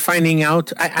 Are you finding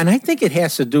out? And I think it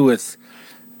has to do with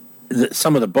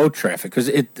some of the boat traffic,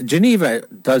 because Geneva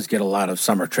does get a lot of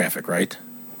summer traffic, right?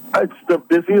 It's the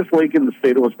busiest lake in the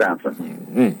state of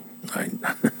Wisconsin.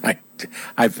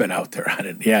 I've been out there on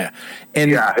it, yeah.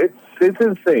 And it's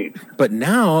insane. But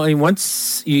now,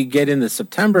 once you get into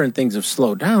September and things have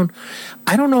slowed down,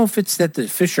 I don't know if it's that the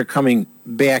fish are coming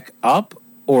back up,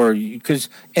 or because,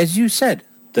 as you said,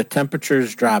 the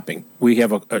temperature's dropping. We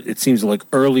have it seems like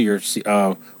earlier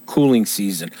cooling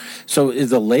season. So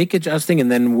is the lake adjusting,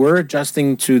 and then we're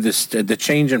adjusting to the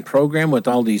change in program with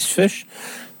all these fish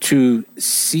to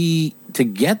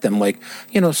get them, like,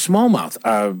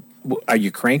 smallmouth. Are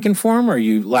you cranking for them, or are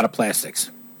you a lot of plastics?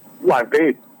 Live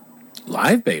bait.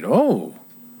 Live bait, oh.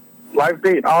 Live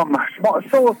bait.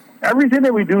 So everything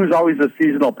that we do is always a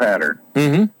seasonal pattern.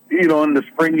 In the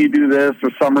spring you do this,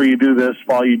 or summer you do this,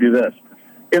 fall you do this.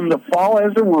 In the fall,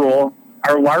 as a rule,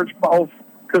 our largemouth,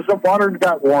 because the water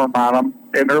got warm on them,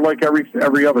 and they're like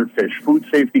every other fish, food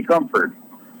safety comfort.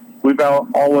 We've got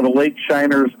all of the lake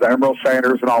shiners, the emerald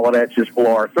shiners, and all of that just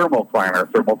below our thermocline. Our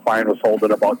thermocline was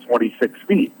holding about 26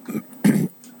 feet.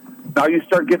 Now you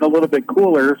start getting a little bit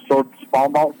cooler, so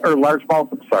largemouth,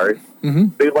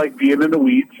 they like being in the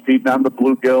weeds, feeding on the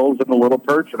bluegills and the little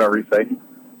perch and everything.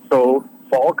 So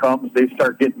fall comes, they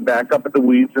start getting back up in the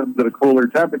weeds into the cooler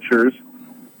temperatures,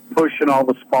 pushing all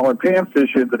the smaller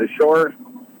panfish into the shore.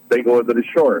 They go into the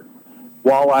shore.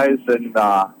 Walleyes and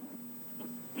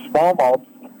smallmouth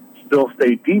still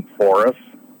stay deep for us,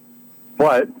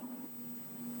 but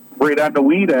right on the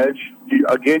weed edge,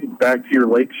 again, back to your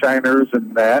lake shiners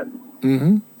and that,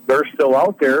 they're still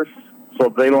out there, so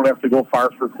they don't have to go far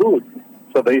for food.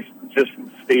 So they just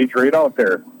stage right out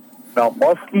there. Now,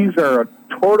 muskies are a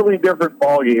totally different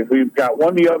ballgame. We've got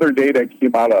one the other day that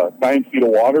came out of 9 feet of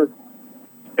water,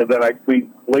 and then we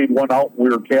laid one out. We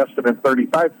were casting in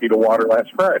 35 feet of water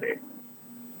last Friday.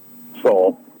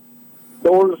 So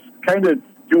those kind of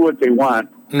do what they want.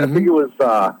 I think it was,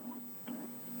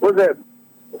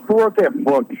 who wrote that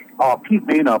book? Pete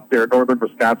Main up there in northern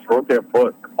Wisconsin wrote that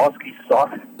book, Muskie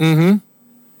Suck. Man,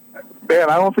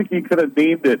 I don't think he could have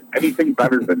named it anything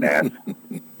better than that.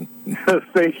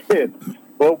 Say it.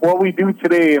 Well, what we do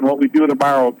today and what we do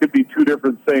tomorrow could be two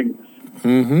different things.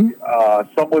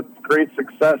 Some with great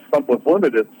success, some with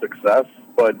limited success.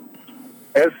 But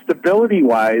as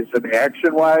stability-wise and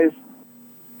action-wise,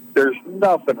 there's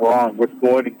nothing wrong with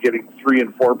going and getting 3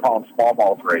 and 4 pound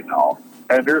smallmouth right now.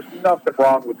 And there's nothing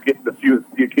wrong with getting the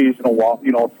occasional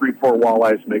 3-4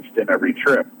 walleyes mixed in every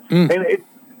trip. And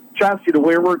Chauncey, the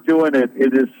way we're doing it,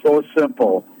 it is so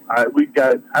simple. I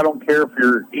don't care if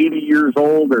you're 80 years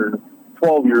old or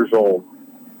 12 years old.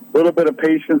 A little bit of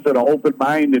patience and an open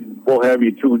mind, and we'll have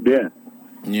you tuned in.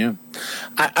 Yeah.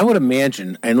 I would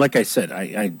imagine, and like I said,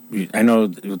 I know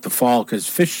with the fall, because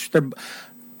fish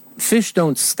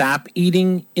don't stop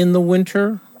eating in the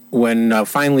winter when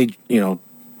finally,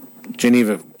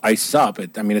 Geneva ices up.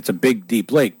 It's a big,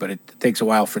 deep lake, but it takes a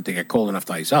while for it to get cold enough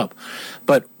to ice up.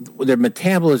 But their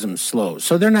metabolism slows,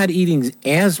 so they're not eating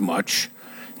as much.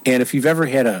 And if you've ever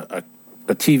had a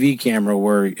TV camera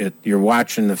where you're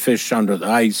watching the fish under the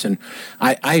ice, and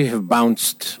I have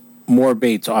bounced more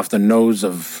baits off the nose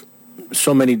of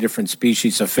so many different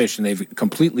species of fish, and they've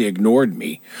completely ignored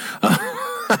me.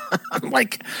 I'm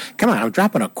like, come on, I'm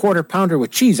dropping a quarter pounder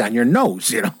with cheese on your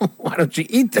nose, Why don't you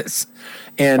eat this?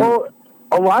 And well,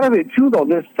 a lot of it, too, though,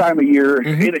 this time of year,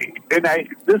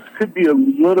 this could be a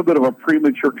little bit of a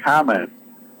premature comment,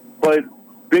 but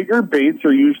bigger baits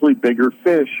are usually bigger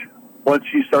fish once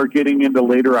you start getting into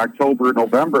later October,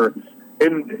 November.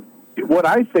 And what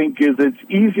I think is it's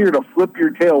easier to flip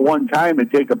your tail one time and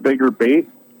take a bigger bait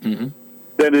than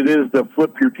it is to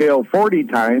flip your tail 40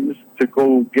 times to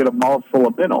go get a mouthful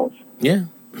of minnows. Yeah.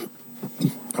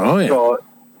 Oh, yeah. So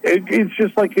it's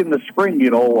just like in the spring,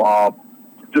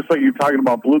 just like you're talking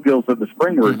about bluegills in the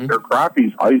spring, or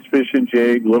crappies, ice fishing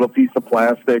jig, little piece of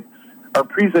plastic. Our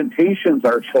presentations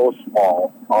are so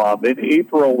small. In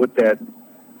April, with that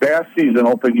bass season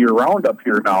open year-round up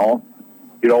here now,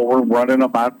 we're running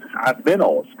them on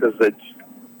minnows because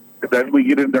then we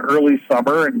get into early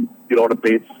summer and, the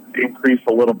baits increase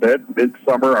a little bit.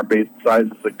 Midsummer, our bait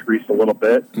sizes increase a little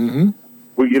bit.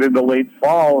 We get into late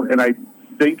fall, and I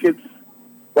think it's,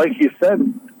 like you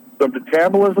said, the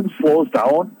metabolism slows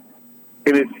down,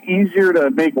 and it's easier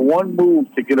to make one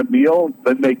move to get a meal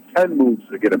than make 10 moves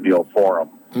to get a meal for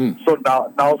them. So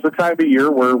now's the time of year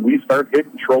where we start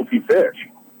hitting trophy fish.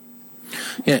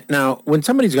 Yeah. Now, when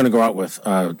somebody's going to go out with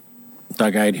Doug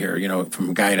Ide here,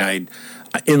 from Guide Ide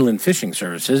Inland Fishing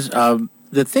Services,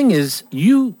 the thing is,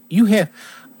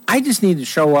 I just need to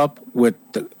show up with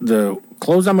the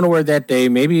clothes I'm going to wear that day,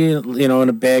 maybe, in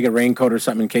a bag, a raincoat or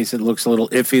something in case it looks a little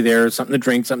iffy there, something to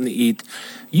drink, something to eat.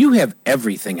 You have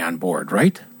everything on board,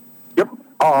 right? Yep.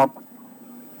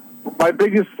 My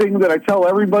biggest thing that I tell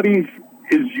everybody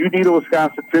is you need a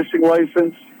Wisconsin fishing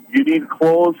license, you need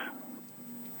clothes,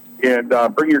 and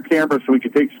bring your camera so we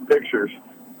can take some pictures.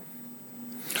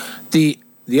 The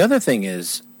other thing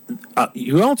is,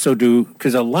 you also do,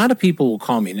 because a lot of people will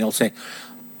call me and they'll say,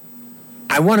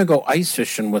 I want to go ice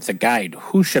fishing with a guide.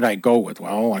 Who should I go with?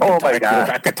 Well,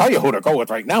 I could tell you who to go with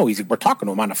right now. We're talking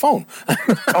to him on the phone.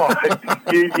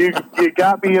 You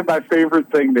got me in my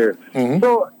favorite thing there.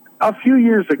 So a few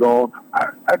years ago,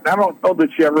 I don't know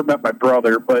that you ever met my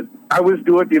brother, but I was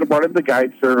doing, running the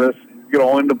guide service,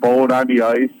 in the boat on the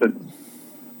ice. And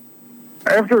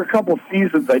after a couple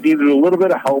seasons, I needed a little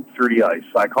bit of help through the ice.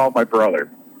 So I called my brother.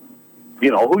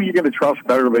 Who are you going to trust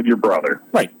better than your brother?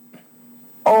 Right.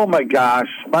 Oh, my gosh,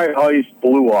 my ice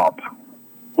blew up.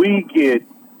 One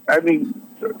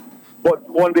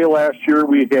day last year,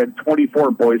 we had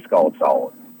 24 Boy Scouts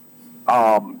out.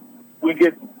 We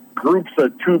get groups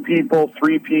of 2 people,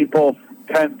 3 people,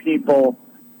 10 people.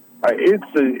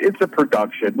 It's a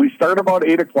production. We start about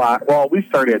 8 o'clock. Well, we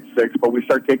start at 6, but we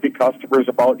start taking customers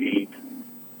about 8.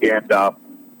 And about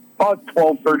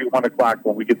 12:30, 1 o'clock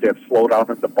when we get that slowdown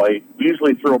in the bite, we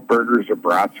usually throw burgers or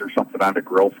brats or something on the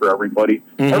grill for everybody.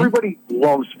 Everybody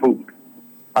loves food.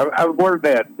 I've learned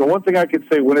that. The one thing I can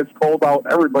say, when it's cold out,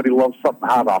 everybody loves something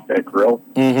hot off that grill.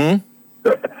 And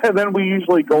then we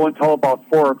usually go until about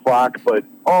 4 o'clock, but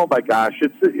oh my gosh,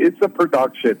 it's a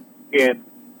production. And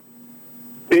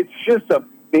it's just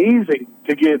amazing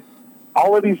to get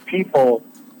all of these people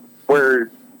to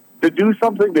do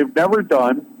something they've never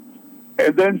done,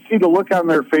 and then see the look on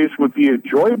their face with the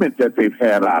enjoyment that they've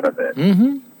had out of it.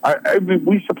 I mean,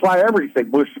 we supply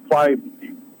everything.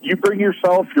 You bring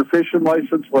yourself, your fishing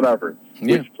license, whatever.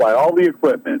 We supply all the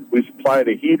equipment. We supply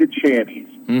the heated shanties.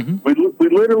 We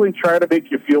literally try to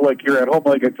make you feel like you're at home.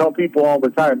 Like I tell people all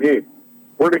the time, hey,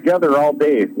 we're together all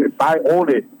day. If I own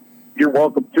it, you're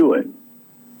welcome to it.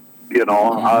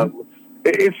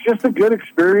 It's just a good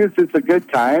experience. It's a good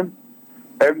time.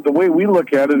 And the way we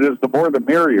look at it is the more the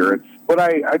merrier. But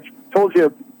I told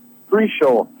you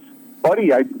pre-show,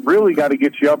 buddy, I really got to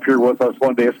get you up here with us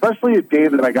one day, especially a day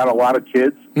that I got a lot of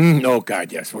kids. Oh,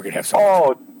 God, yes. We're going to have some.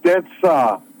 Oh, that's,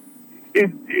 I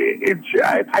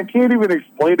can't even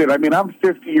explain it. I mean, I'm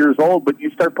 50 years old, but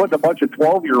you start putting a bunch of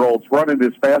 12-year-olds running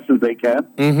as fast as they can.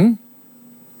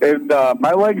 And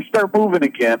my legs start moving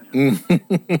again. By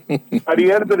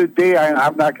the end of the day,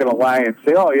 I'm not going to lie and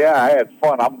say, oh, yeah, I had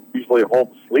fun. I'm usually home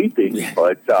sleeping.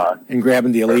 But and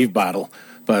grabbing the Aleve bottle.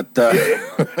 But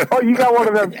oh, you got one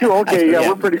of them, too. Okay, yeah,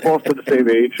 we're pretty close to the same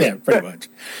age. Yeah, pretty much.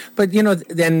 But,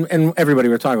 then, and everybody,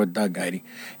 we're talking with Doug Ide,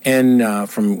 and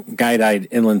from Guide Ide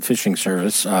Inland Fishing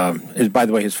Service. By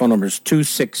the way, his phone number is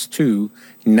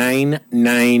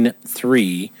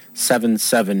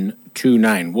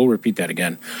 262-993-7729. We'll repeat that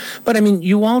again. But, I mean,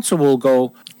 you also will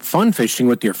go fun fishing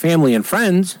with your family and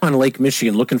friends on Lake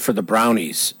Michigan looking for the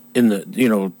brownies in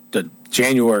the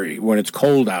January when it's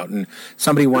cold out and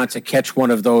somebody wants to catch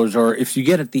one of those, or if you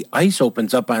get it, the ice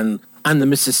opens up on the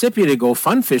Mississippi to go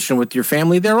fun fishing with your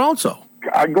family there also.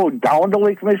 go down to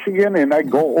Lake Michigan and I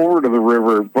go over to the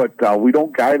river, but we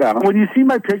don't guide on them. When you see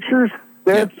my pictures,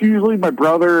 that's usually my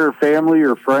brother or family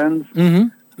or friends.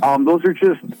 Mm-hmm. Those are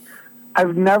just,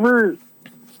 I've never,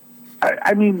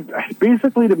 I mean,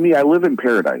 basically to me, I live in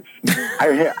paradise.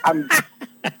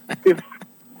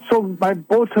 So my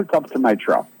boat's hooked up to my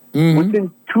truck. Mm-hmm.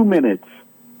 Within 2 minutes,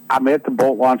 I'm at the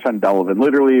boat launch on Delavan.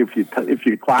 Literally, if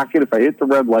you clock it, if I hit the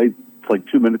red light, it's like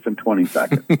 2 minutes and 20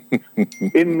 seconds.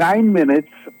 In 9 minutes,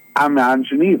 I'm on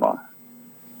Geneva.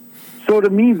 So to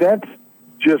me, that's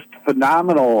just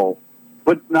phenomenal.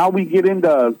 But now we get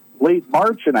into late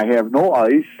March, and I have no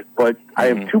ice, but I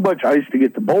have too much ice to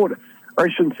get the boat. Or I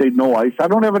shouldn't say no ice. I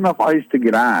don't have enough ice to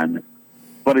get on,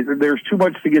 but there's too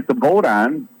much to get the boat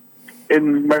on.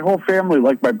 And my whole family,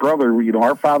 like my brother,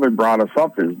 our father brought us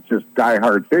up as just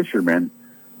diehard fishermen.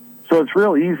 So it's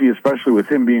real easy, especially with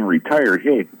him being retired.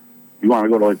 Hey, you want to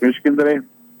go to Lake Michigan today?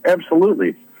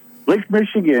 Absolutely. Lake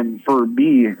Michigan, for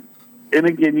me, and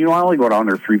again, I only go down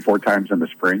there 3-4 times in the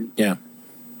spring. Yeah.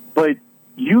 But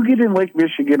you get in Lake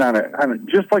Michigan on a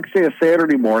just like, say, a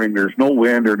Saturday morning, there's no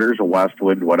wind or there's a west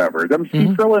wind, whatever. Them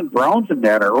sea filling browns and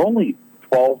that are only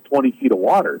 12, 20 feet of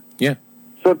water. Yeah.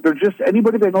 So if they're just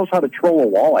anybody that knows how to troll a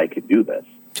walleye can do this.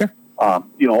 Sure.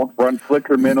 Run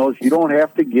flicker minnows. You don't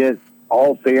have to get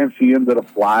all fancy into the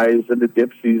flies and the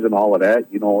dipsies and all of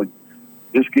that.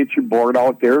 Just get your board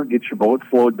out there, get your boat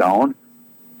slowed down.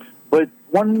 But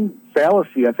one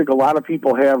fallacy I think a lot of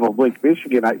people have of Lake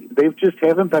Michigan, they just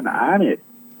haven't been on it.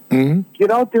 Mm-hmm.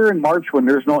 Get out there in March when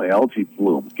there's no algae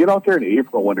bloom. Get out there in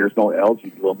April when there's no algae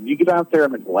bloom. You get out there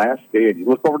on the last day and you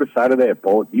look over the side of that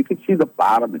boat, you can see the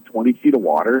bottom at 20 feet of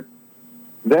water.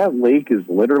 That lake is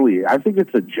literally, I think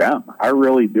it's a gem. I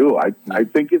really do. I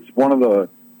think it's one of the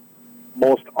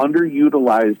most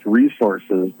underutilized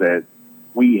resources that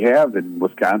we have in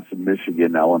Wisconsin,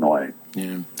 Michigan, Illinois.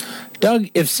 Yeah. Doug,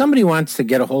 if somebody wants to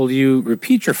get a hold of you,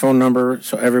 repeat your phone number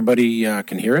so everybody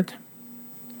can hear it.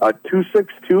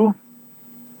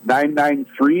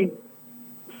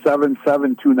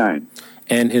 262-993-7729.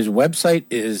 And his website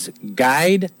is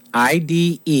Guide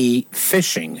IDE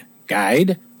Fishing.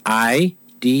 Guide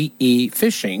IDE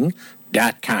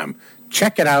Fishing.com.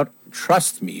 Check it out.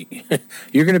 Trust me.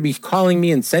 You're going to be calling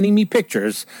me and sending me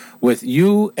pictures with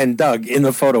you and Doug in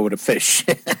the photo with a fish.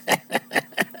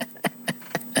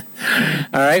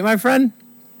 All right, my friend?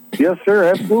 Yes, sir.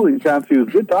 Absolutely, Chauncey. It was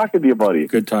good talking to you, buddy.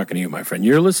 Good talking to you, my friend.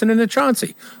 You're listening to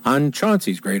Chauncey on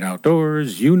Chauncey's Great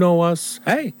Outdoors. You know us.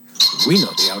 Hey, we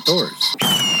know the outdoors.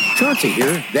 Chauncey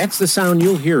here. That's the sound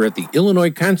you'll hear at the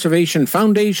Illinois Conservation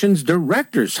Foundation's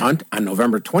Director's Hunt on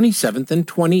November 27th and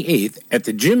 28th at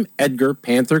the Jim Edgar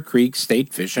Panther Creek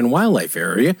State Fish and Wildlife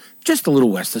Area, just a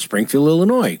little west of Springfield,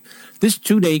 Illinois. This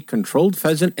 2-day controlled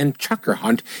pheasant and chukar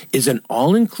hunt is an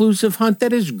all-inclusive hunt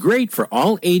that is great for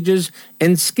all ages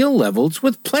and skill levels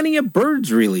with plenty of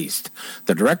birds released.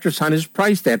 The Director's Hunt is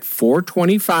priced at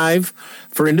 $425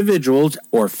 for individuals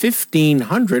or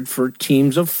 $1,500 for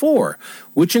teams of 4,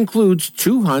 which includes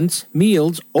 2 hunts,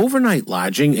 meals, overnight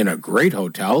lodging in a great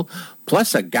hotel,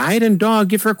 plus a guide and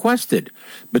dog if requested.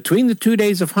 Between the 2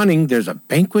 days of hunting, there's a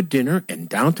banquet dinner in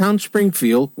downtown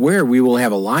Springfield where we will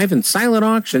have a live and silent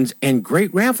auctions and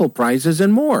great raffle prizes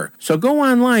and more. So go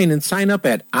online and sign up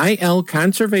at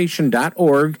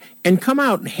ilconservation.org and come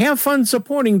out and have fun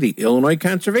supporting the Illinois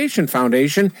Conservation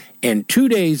Foundation and 2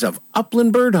 days of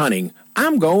upland bird hunting.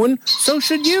 I'm going, so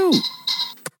should you.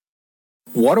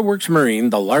 Waterworks Marine,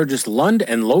 the largest Lund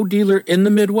and Lowe dealer in the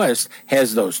Midwest,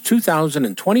 has those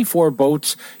 2024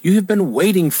 boats you have been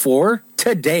waiting for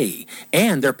today,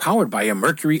 and they're powered by a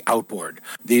Mercury outboard.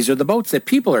 These are the boats that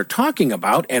people are talking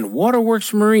about, and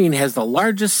Waterworks Marine has the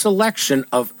largest selection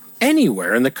of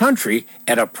anywhere in the country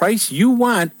at a price you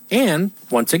want, and,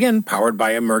 once again, powered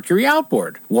by a Mercury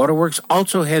outboard. Waterworks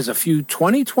also has a few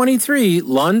 2023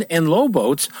 Lund and Lowe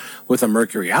boats with a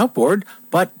Mercury outboard,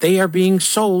 but they are being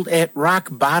sold at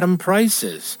rock-bottom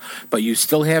prices. But you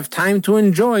still have time to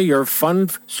enjoy your fun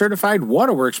certified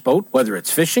Waterworks boat, whether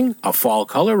it's fishing, a fall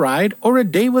color ride, or a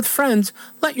day with friends.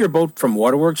 Let your boat from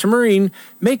Waterworks Marine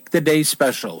make the day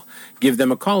special. Give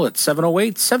them a call at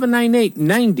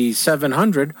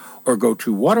 708-798-9700 or go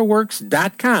to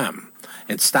waterworks.com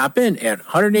and stop in at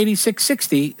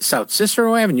 18660 South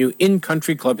Cicero Avenue in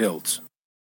Country Club Hills.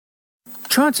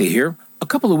 Chauncey here. A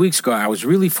couple of weeks ago, I was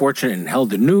really fortunate and held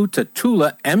the new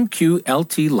Tatula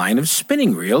MQLT line of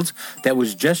spinning reels that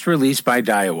was just released by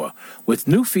Daiwa, with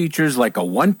new features like a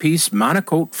one-piece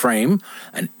monocoque frame,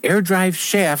 an air drive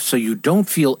shaft so you don't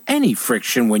feel any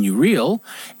friction when you reel.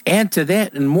 Add to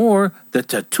that and more, the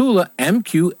Tatula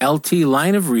MQLT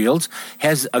line of reels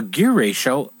has a gear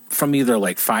ratio from either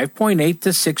like 5.8 to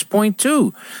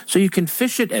 6.2. So you can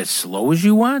fish it as slow as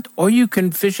you want, or you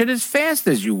can fish it as fast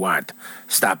as you want.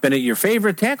 Stop in at your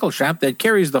favorite tackle shop that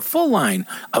carries the full line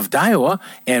of Daiwa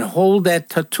and hold that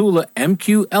Tatula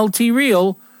MQLT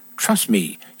reel. Trust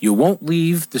me, you won't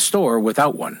leave the store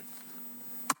without one.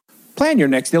 Plan your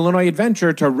next Illinois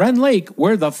adventure to Wren Lake,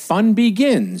 where the fun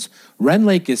begins. Wren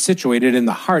Lake is situated in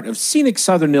the heart of scenic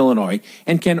southern Illinois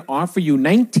and can offer you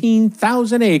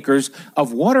 19,000 acres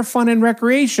of water fun and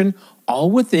recreation,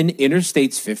 all within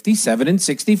Interstates 57 and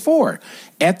 64.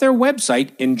 At their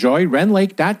website,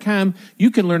 enjoywrenlake.com,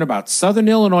 you can learn about southern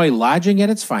Illinois lodging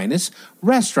at its finest,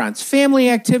 restaurants, family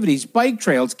activities, bike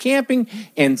trails, camping,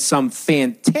 and some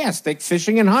fantastic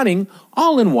fishing and hunting,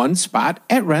 all in one spot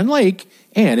at Wren Lake.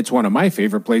 And it's one of my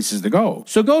favorite places to go.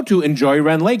 So go to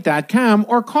enjoywrenlake.com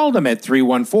or call them at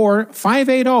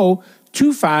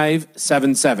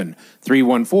 314-580-2577.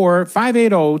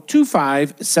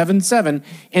 314-580-2577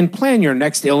 and plan your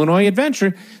next Illinois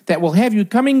adventure that will have you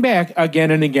coming back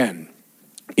again and again.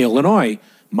 Illinois,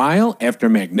 mile after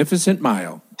magnificent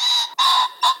mile.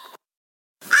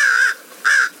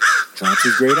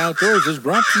 Chauncey's Great Outdoors is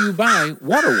brought to you by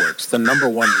Waterworks, the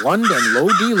 #1 Lund and Low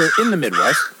dealer in the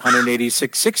Midwest,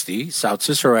 18660 South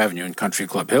Cicero Avenue in Country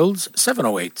Club Hills,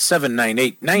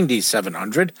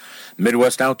 708-798-9700.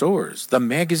 Midwest Outdoors, the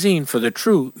magazine for the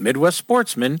true Midwest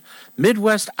sportsman,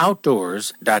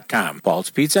 MidwestOutdoors.com.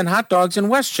 Paul's Pizza and Hot Dogs in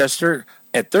Westchester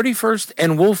at 31st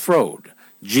and Wolf Road.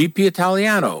 GP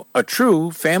Italiano, a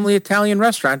true family Italian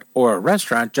restaurant or a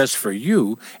restaurant just for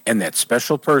you and that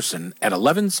special person at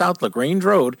 11 South LaGrange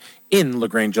Road in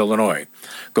LaGrange, Illinois.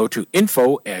 Go to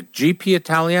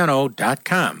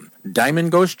info@gpitaliano.com.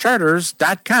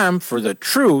 DiamondGhostCharters.com for the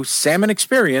true salmon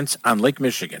experience on Lake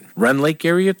Michigan. Wren Lake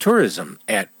Area Tourism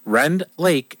at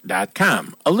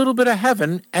wrenlake.com. A little bit of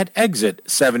heaven at exit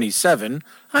 77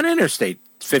 on Interstate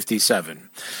 57.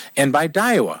 And by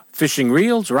Daiwa, fishing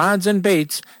reels, rods, and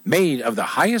baits made of the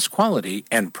highest quality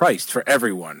and priced for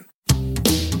everyone.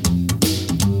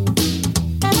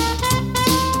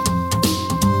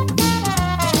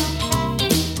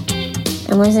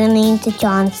 I'm listening to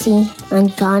Chauncey on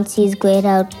Chauncey's Great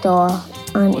Outdoor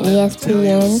on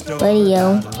ESPN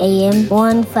Radio AM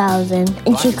 1000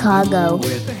 in Chicago.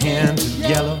 With the hands of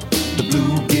yellow, the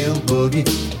bluegill boogie.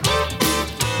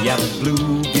 Yeah, the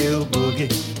bluegill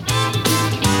boogie.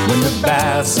 When the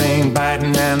bass ain't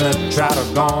biting and the trout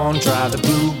are gone, try the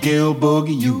bluegill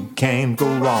boogie, you can't go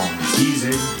wrong.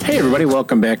 Easy. Hey everybody,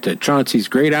 welcome back to Chauncey's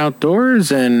Great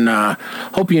Outdoors, and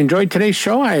hope you enjoyed today's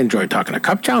show. I enjoyed talking to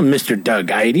Kopjo and Mr.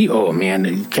 Doug Ide. Oh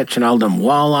man, catching all them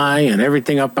walleye and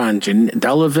everything up on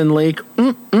Delavan Lake.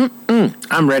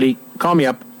 I'm ready. Call me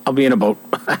up. I'll be in a boat.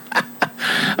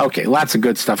 Okay, lots of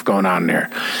good stuff going on there.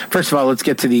 First of all, let's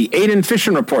get to the Aiden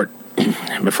fishing report.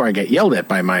 Before I get yelled at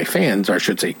by my fans, or I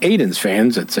should say Aiden's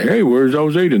fans, that say, hey, where's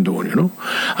Aiden doing, you know?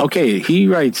 Okay, he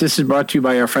writes, this is brought to you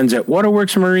by our friends at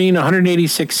Waterworks Marine,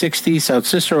 18660 South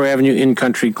Cicero Avenue in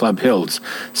Country Club Hills,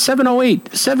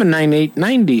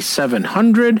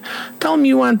 708-798-9700. Tell them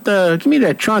you want give me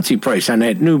that Chauncey price on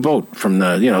that new boat from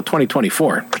the,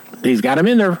 2024. He's got him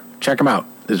in there. Check him out.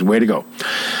 This is the way to go.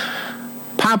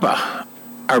 Papa,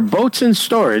 our boat's in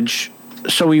storage,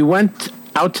 so we went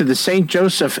out to the St.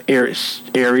 Joseph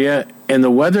area, and the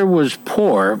weather was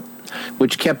poor,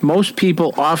 which kept most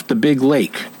people off the big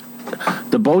lake.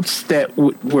 The boats that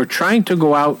were trying to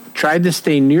go out tried to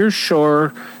stay near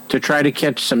shore to try to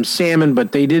catch some salmon,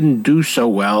 but they didn't do so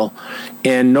well,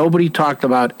 and nobody talked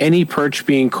about any perch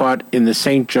being caught in the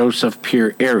St. Joseph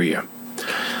Pier area.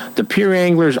 The pier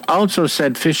anglers also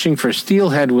said fishing for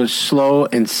steelhead was slow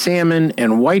and salmon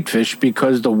and whitefish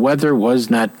because the weather was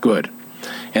not good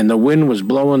and the wind was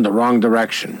blowing the wrong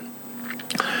direction.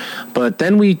 But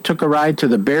then we took a ride to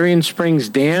the Berrien Springs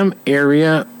Dam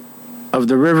area of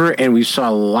the river, and we saw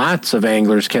lots of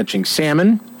anglers catching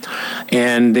salmon,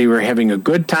 and they were having a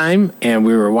good time, and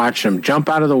we were watching them jump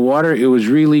out of the water. It was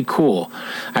really cool.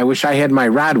 I wish I had my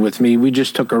rod with me. We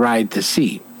just took a ride to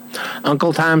see.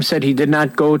 Uncle Tom said he did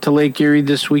not go to Lake Erie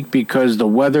this week because the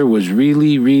weather was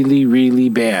really, really, really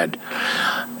bad.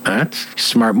 That's a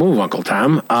smart move, Uncle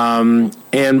Tom.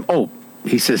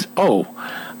 He says,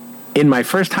 in my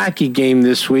first hockey game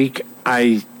this week,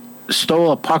 I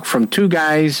stole a puck from two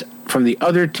guys from the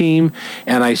other team,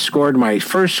 and I scored my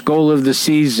first goal of the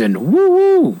season.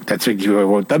 Woo-woo! That's a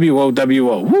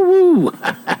W-O-W-O. Woo-woo!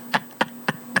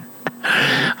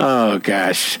 Oh,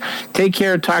 gosh. Take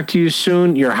care. Talk to you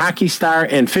soon. Your hockey star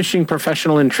and fishing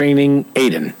professional in training,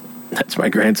 Aiden. That's my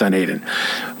grandson, Aiden.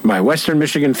 My Western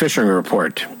Michigan Fishing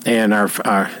Report. And our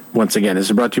once again, this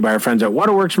is brought to you by our friends at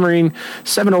Waterworks Marine,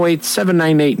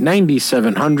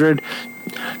 708-798-9700.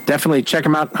 Definitely check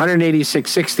them out,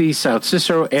 18660 South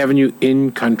Cicero Avenue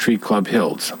in Country Club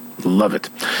Hills. Love it.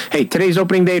 Hey, today's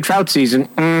opening day trout season.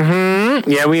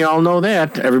 Yeah, we all know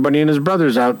that. Everybody and his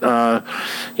brother's out,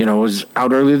 was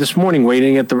out early this morning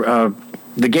waiting at the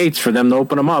gates for them to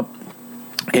open them up.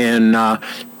 And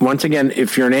once again,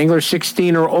 if you're an angler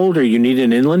 16 or older, you need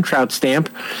an inland trout stamp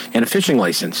and a fishing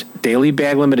license. Daily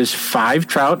bag limit is 5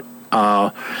 trout.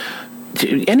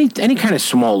 Any kind of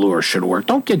small lure should work.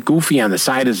 Don't get goofy on the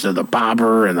sides of the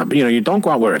bobber and you don't go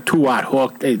out with a 2-aught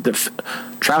hook. The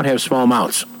trout have small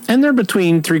mouths, and they're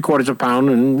between 3/4 pound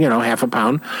and half a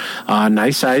pound.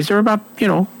 Nice size. They're about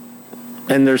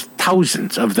and there's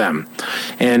thousands of them.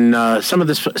 And some of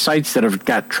the sites that have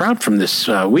got trout from this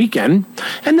weekend,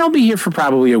 and they'll be here for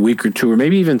probably a week or 2 or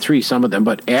maybe even 3, some of them,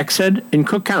 but Axe Head in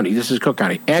Cook County, this is Cook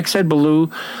County, Axe Head, Baloo,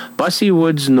 Bussy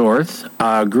Woods North,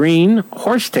 Green,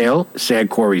 Horsetail, Sag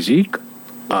Quarry Zeke,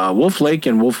 Wolf Lake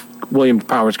and William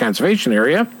Powers Conservation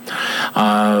Area,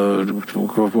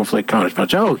 Wolf Lake County,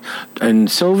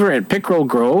 and Silver and Pickerel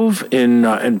Grove in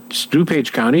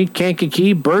DuPage County,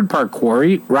 Kankakee, Bird Park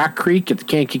Quarry, Rock Creek at the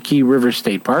Kankakee River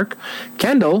State Park,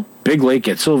 Kendall, Big Lake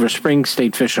at Silver Spring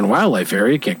State Fish and Wildlife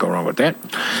Area, can't go wrong with that,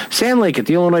 Sand Lake at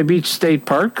the Illinois Beach State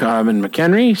Park in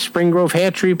McHenry, Spring Grove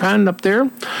Hatchery Pond up there,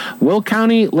 Will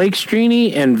County, Lake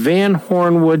Streeney, and Van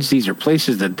Horn Woods. These are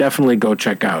places that definitely go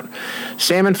check out.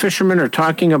 Salmon fishermen are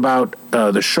talking about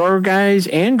the shore guys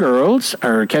and girls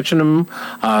are catching them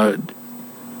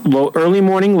early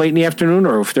morning, late in the afternoon,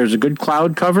 or if there's a good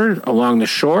cloud cover along the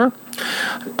shore.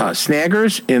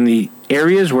 Snaggers in the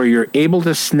areas where you're able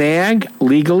to snag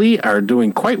legally are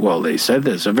doing quite well, they said.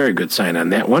 There's a very good sign on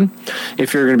that one.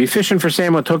 If you're going to be fishing for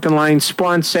salmon with hook and line,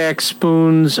 spawn sacks,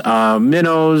 spoons,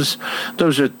 minnows,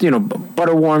 those are,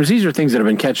 butter worms. These are things that have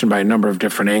been catching by a number of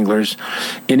different anglers.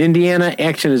 In Indiana,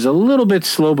 action is a little bit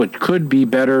slow, but could be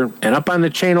better. And up on the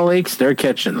chain of lakes, they're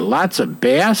catching lots of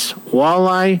bass,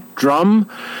 walleye, drum,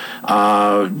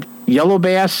 yellow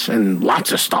bass, and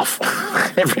lots of stuff.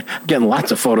 Getting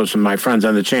lots of photos from my friends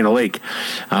on the chain of lake.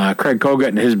 Craig Kogut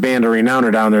and his band of renown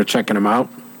are down there checking them out.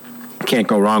 Can't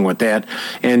go wrong with that.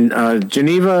 And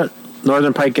Geneva,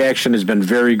 Northern Pike action has been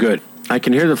very good. I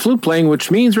can hear the flute playing, which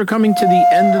means we're coming to the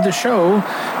end of the show.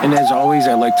 And as always,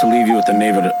 I like to leave you with a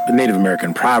Native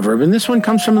American proverb. And this one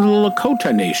comes from the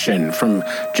Lakota Nation, from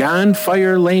John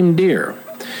Fire Lame Deer.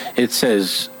 It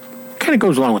says, kind of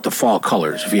goes along with the fall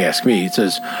colors, if you ask me. It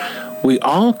says, we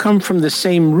all come from the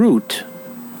same root,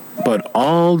 but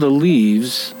all the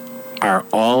leaves are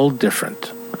all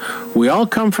different. We all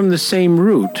come from the same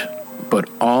root, but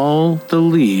all the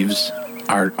leaves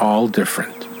are all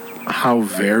different. How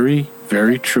very,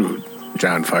 very true,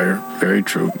 John Fire. Very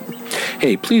true.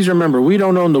 Hey, please remember, we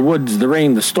don't own the woods, the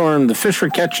rain, the storm, the fish we're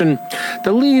catching,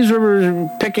 the leaves we're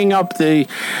picking up,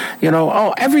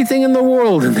 everything in the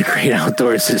world in the great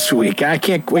outdoors this week. I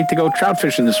can't wait to go trout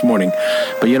fishing this morning.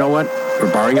 But you know what?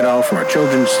 We're borrowing it all from our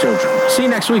children's children. See you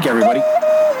next week, everybody.